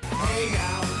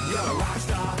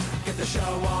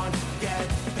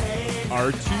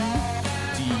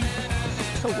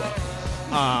 R2D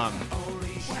Toa.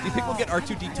 Do you think we'll get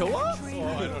R2D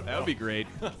Toa? That would be great.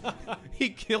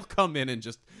 He'll come in and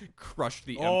just crush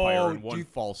the Empire in one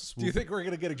false swoop. Do you think we're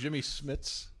going to get a Jimmy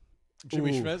Smits?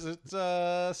 Jimmy Ooh.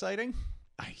 Smits sighting?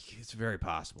 It's very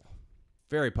possible.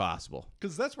 Very possible.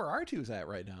 Because that's where R2's at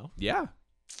right now. Yeah.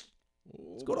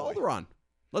 Let's go to Alderaan.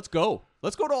 Let's go.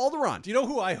 Let's go to Alderaan. Do you know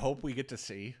who I hope we get to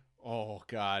see? Oh,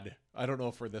 God. I don't know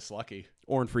if we're this lucky.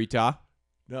 Orn Frita.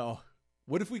 No.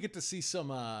 What if we get to see some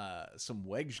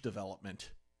Wedge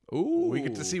development? Ooh. We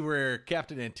get to see where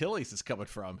Captain Antilles is coming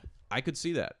from. I could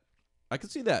see that. I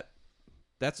could see that.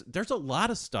 There's a lot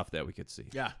of stuff that we could see.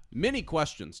 Yeah. Many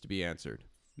questions to be answered.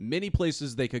 Many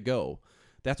places they could go.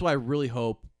 That's why I really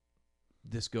hope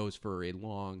this goes for a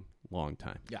long, long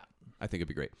time. Yeah. I think it'd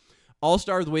be great.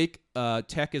 All-Star of the Week.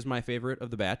 Tech is my favorite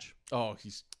of the batch. Oh,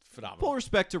 he's phenomenal. Full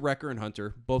respect to Wrecker and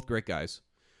Hunter. Both great guys.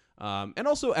 And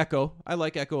also Echo. I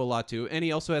like Echo a lot too. And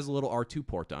he also has a little R2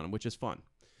 port on him, which is fun.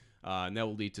 And that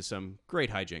will lead to some great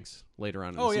hijinks later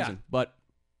on in the season. But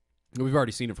we've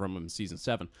already seen it from him in Season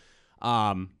 7.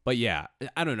 But yeah,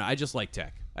 I don't know. I just like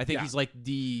Tech. I think he's like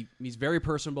he's very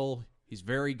personable. He's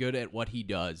very good at what he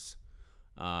does.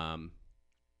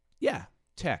 Yeah,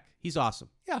 Tech. He's awesome.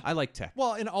 Yeah. I like Tech.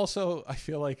 Well, and also, I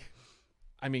feel like,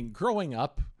 I mean, growing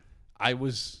up, I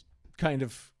was kind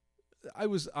of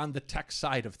on the tech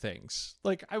side of things.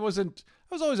 Like I was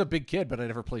always a big kid, but I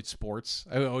never played sports.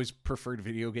 I always preferred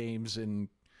video games and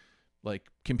like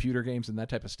computer games and that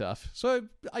type of stuff. So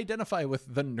I identify with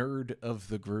the nerd of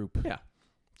the group. Yeah.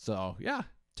 So yeah,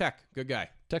 Tech, good guy.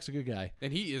 Tech's a good guy.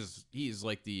 And he's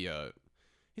like the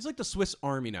Swiss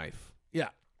Army knife Yeah.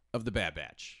 of the Bad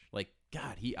Batch. Like,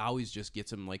 God, he always just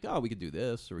gets him like, oh, we could do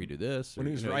this or we could do this. When or,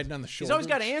 he was riding on the shoulders. He's always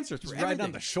got answers He's for riding on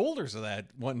everything. the shoulders of that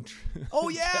one. Oh,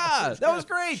 yeah. That was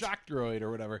great. Shock droid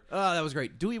or whatever. Oh, that was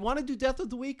great. Do we want to do Death of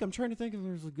the Week? I'm trying to think if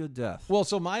there's a good death. Well,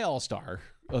 so my all-star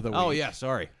of the week. Oh, yeah,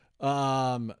 sorry.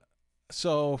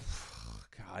 So,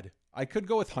 God, I could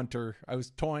go with Hunter. I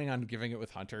was toying on giving it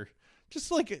with Hunter. Just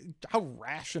like how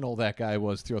rational that guy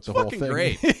was throughout the whole Fucking thing.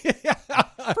 great. Yeah.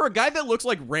 For a guy that looks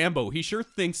like Rambo, he sure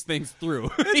thinks things through.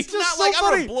 He's just not so like, I'm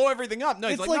funny. going to blow everything up. No,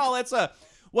 he's It's like, like- no, that's a...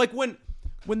 Like, when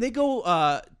they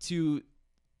go to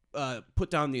put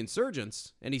down the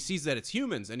insurgents, and he sees that it's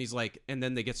humans, and he's like... And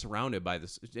then they get surrounded by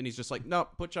this, and he's just like, no,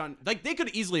 put on... Like, they could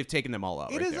easily have taken them all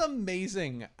out It right is there.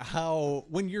 amazing how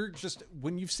when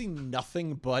you've seen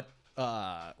nothing but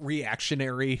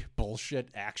reactionary bullshit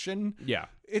action. Yeah.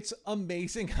 It's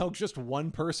amazing how just one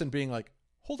person being like,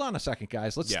 hold on a second,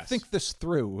 guys, let's Yes. think this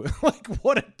through. Like,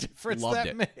 what a difference Loved that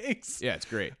it. makes. Yeah, it's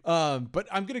great. But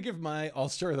I'm gonna give my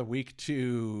all-star of the week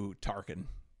to Tarkin.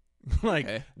 Like,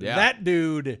 Okay. Yeah. that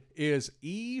dude is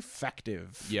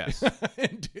effective. Yes.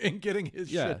 in getting his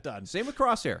shit done. Same with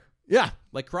Crosshair. Yeah.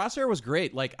 Like, Crosshair was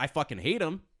great. Like, I fucking hate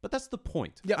him, but that's the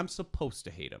point. Yeah. I'm supposed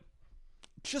to hate him.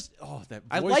 Just that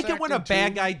I voice like it when a acting, bad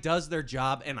too. guy does their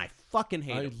job, and I fucking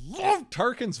hate I him. love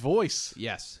Tarkin's voice.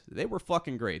 Yes, they were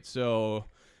fucking great. So,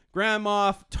 Grand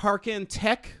Moff, Tarkin,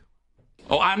 Tech,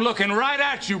 Oh, I'm looking right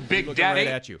at you, Big looking Daddy. right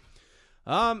at you.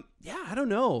 Yeah, I don't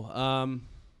know.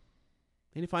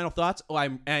 Any final thoughts? Oh, I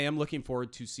am looking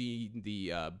forward to seeing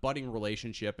the budding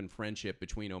relationship and friendship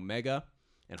between Omega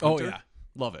and Hunter. Oh, yeah.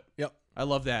 Love it. Yep. I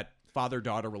love that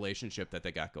father-daughter relationship that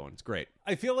they got going. It's great.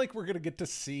 I feel like we're gonna get to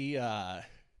see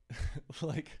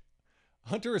like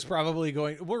Hunter is probably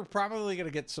we're probably gonna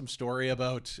get some story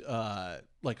about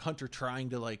like Hunter trying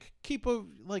to like keep a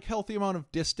like healthy amount of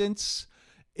distance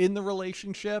in the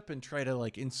relationship and try to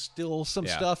like instill some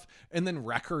Yeah. stuff, and then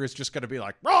Wrecker is just gonna be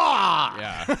like, "Rah!"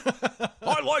 Yeah.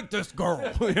 I like this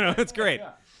girl. You know, it's great.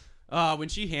 When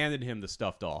she handed him the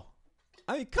stuffed doll.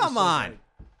 I mean, come on.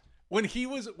 When he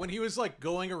was like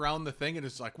going around the thing and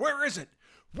it's like, "Where is it?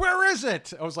 Where is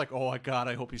it?" I was like, "Oh my God,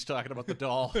 I hope he's talking about the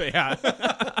doll." Yeah.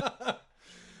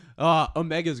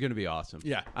 Omega's going to be awesome.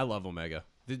 Yeah. I love Omega.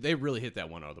 They really hit that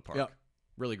one out of the park. Yep.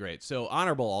 Really great. So,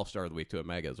 honorable All-Star of the Week to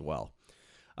Omega as well.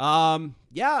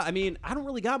 Yeah, I mean, I don't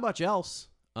really got much else.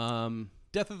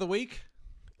 Death of the week.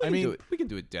 We can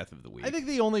do a Death of the Week. I think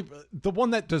the one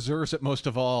that deserves it most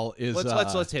of all is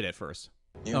Let's hit it first.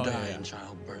 You Oh, die yeah, yeah. in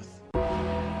childbirth.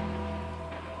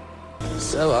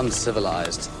 So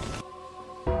uncivilized.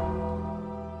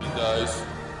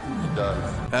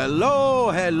 Hello,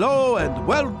 and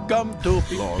welcome to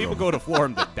Florida. People go to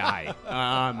Florida to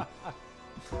die.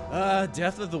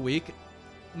 Death of the Week.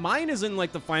 Mine is in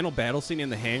like the final battle scene in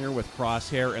the hangar with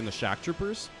Crosshair and the shock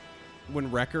troopers.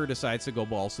 When Wrecker decides to go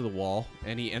balls to the wall,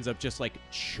 and he ends up just like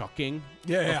chucking.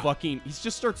 Yeah. He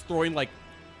just starts throwing like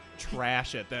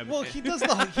trash at them. Well, he does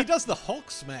the Hulk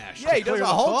smash. Yeah, to he does clear a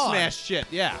the Hulk fog. smash shit.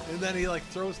 Yeah. And then he like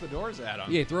throws the doors at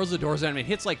him. Yeah, he throws the doors at him and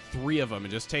hits like 3 of them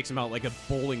and just takes them out like a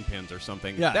bowling pins or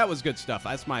something. Yeah. That was good stuff.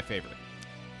 That's my favorite.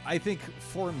 I think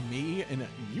for me, and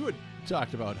you had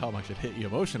talked about how much it hit you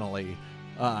emotionally,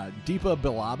 Deepa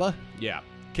Bilaba, Yeah.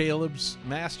 Caleb's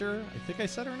master. I think I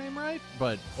said her name right,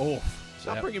 but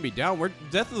Stop that- bringing me down.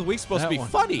 Death of the Week's supposed to be one-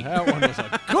 funny. That one was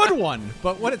a good one,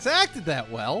 but when it's acted that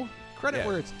well, credit Yeah.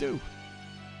 where it's due.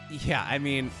 Yeah, I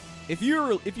mean, if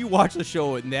you watch the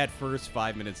show and that first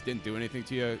 5 minutes didn't do anything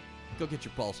to you, go get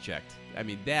your pulse checked. I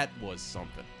mean, that was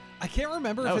something. I can't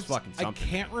remember That if was it's fucking something. I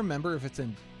can't remember if it's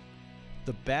in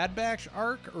the Bad Batch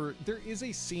arc or there is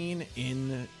a scene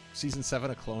in season 7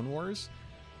 of Clone Wars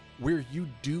where you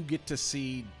do get to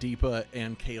see Deepa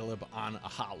and Caleb on a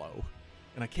hollow.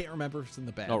 And I can't remember if it's in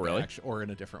the Bad Oh, really? Batch or in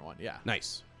a different one. Yeah.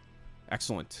 Nice.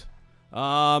 Excellent.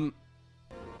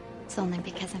 It's only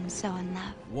because I'm so in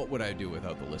love. What would I do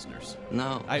without the listeners?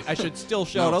 No. I should still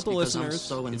shout No, out the it's because I'm listeners.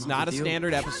 so in It's love not a with you.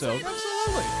 standard episode.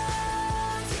 Absolutely.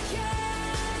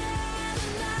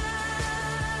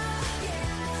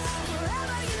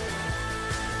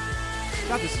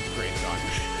 God, this is a great song.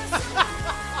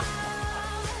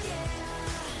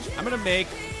 I'm gonna make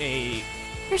a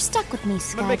You're stuck with me, I'm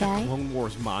Sky gonna make a Guy. Clone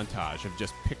Wars montage of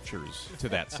just pictures to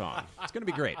that song. It's gonna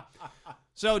be great.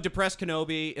 So, Depressed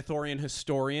Kenobi, Ithorian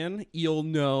Historian, Eel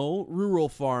No, Rural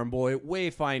Farm Boy,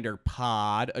 Wayfinder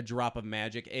Pod, A Drop of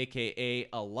Magic, a.k.a.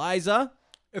 Eliza.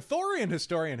 Ithorian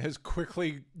Historian has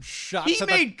quickly shot He to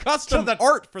made custom the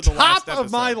art for the last top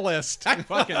of my episode. list. I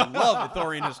fucking love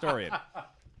Ithorian Historian.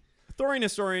 Ithorian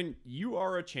Historian, you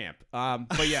are a champ.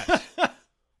 But yes,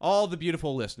 all the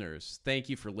beautiful listeners, thank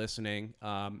you for listening.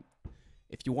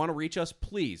 If you want to reach us,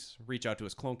 please reach out to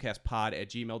us,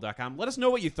 clonecastpod@gmail.com. Let us know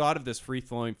what you thought of this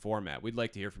free-flowing format. We'd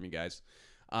like to hear from you guys.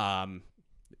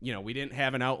 We didn't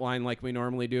have an outline like we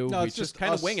normally do. No, We're it's just just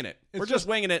kind of us. winging it. It's We're just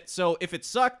winging it. So if it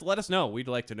sucked, let us know. We'd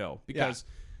like to know because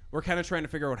we're kind of trying to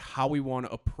figure out how we want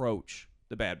to approach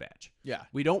the Bad Batch. Yeah.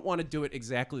 We don't want to do it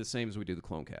exactly the same as we do the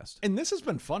Clonecast. And this has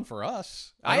been fun for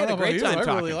us. I had don't a know great about you. time I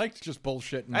talking. really liked just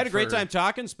bullshitting. I had a great for- time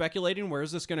talking, speculating.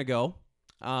 Where's this going to go?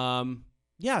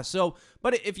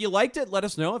 But if you liked it, let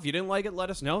us know. If you didn't like it, let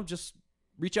us know. Just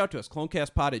reach out to us,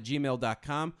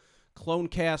 clonecastpod@gmail.com,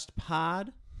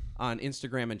 clonecastpod on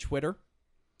Instagram and Twitter.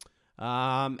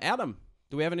 Adam,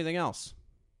 do we have anything else?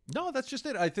 No, that's just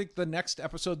it. I think the next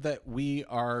episode that we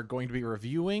are going to be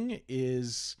reviewing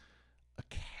is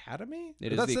Academy.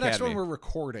 It is That's the next Academy. one we're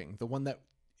recording. The one that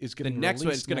is The getting next one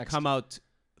released is going to next. come out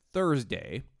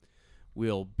Thursday.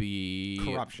 Will be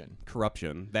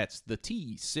Corruption. That's the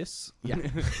T, sis. Yeah.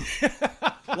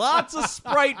 Lots of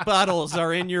Sprite bottles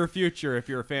are in your future if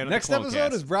you're a fan Next of the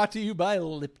episode Clonecast. is brought to you by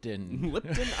Lipton.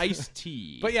 Lipton iced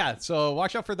tea. But yeah, so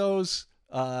watch out for those.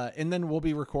 And then we'll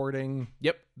be recording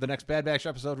the next Bad Batch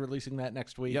episode, releasing that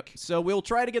next week. Yep. So we'll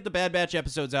try to get the Bad Batch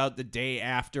episodes out the day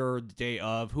after, the day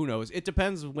of. Who knows? It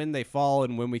depends when they fall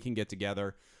and when we can get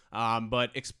together.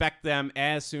 But expect them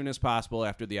as soon as possible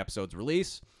after the episode's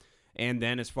release. And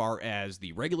then as far as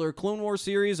the regular Clone Wars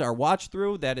series, our watch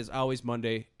through, that is always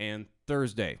Monday and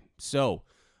Thursday. So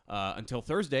until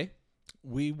Thursday,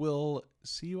 we will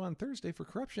see you on Thursday for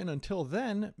Corruption. Until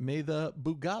then, may the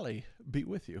Bugali be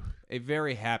with you. a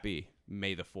very happy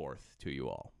May the 4th to you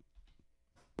all.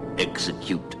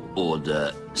 Execute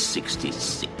Order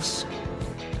 66.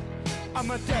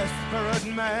 I'm a desperate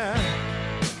man.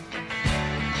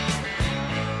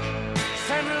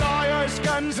 Send lawyers,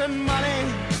 guns, and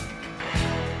money.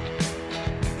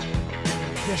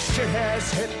 This shit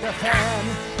has hit the fan.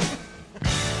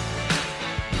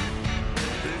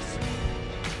 This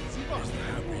is the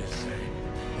happiest day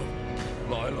of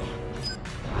my life.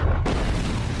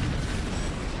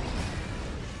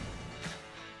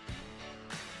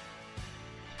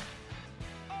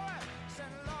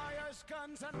 Send lawyers,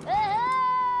 guns, and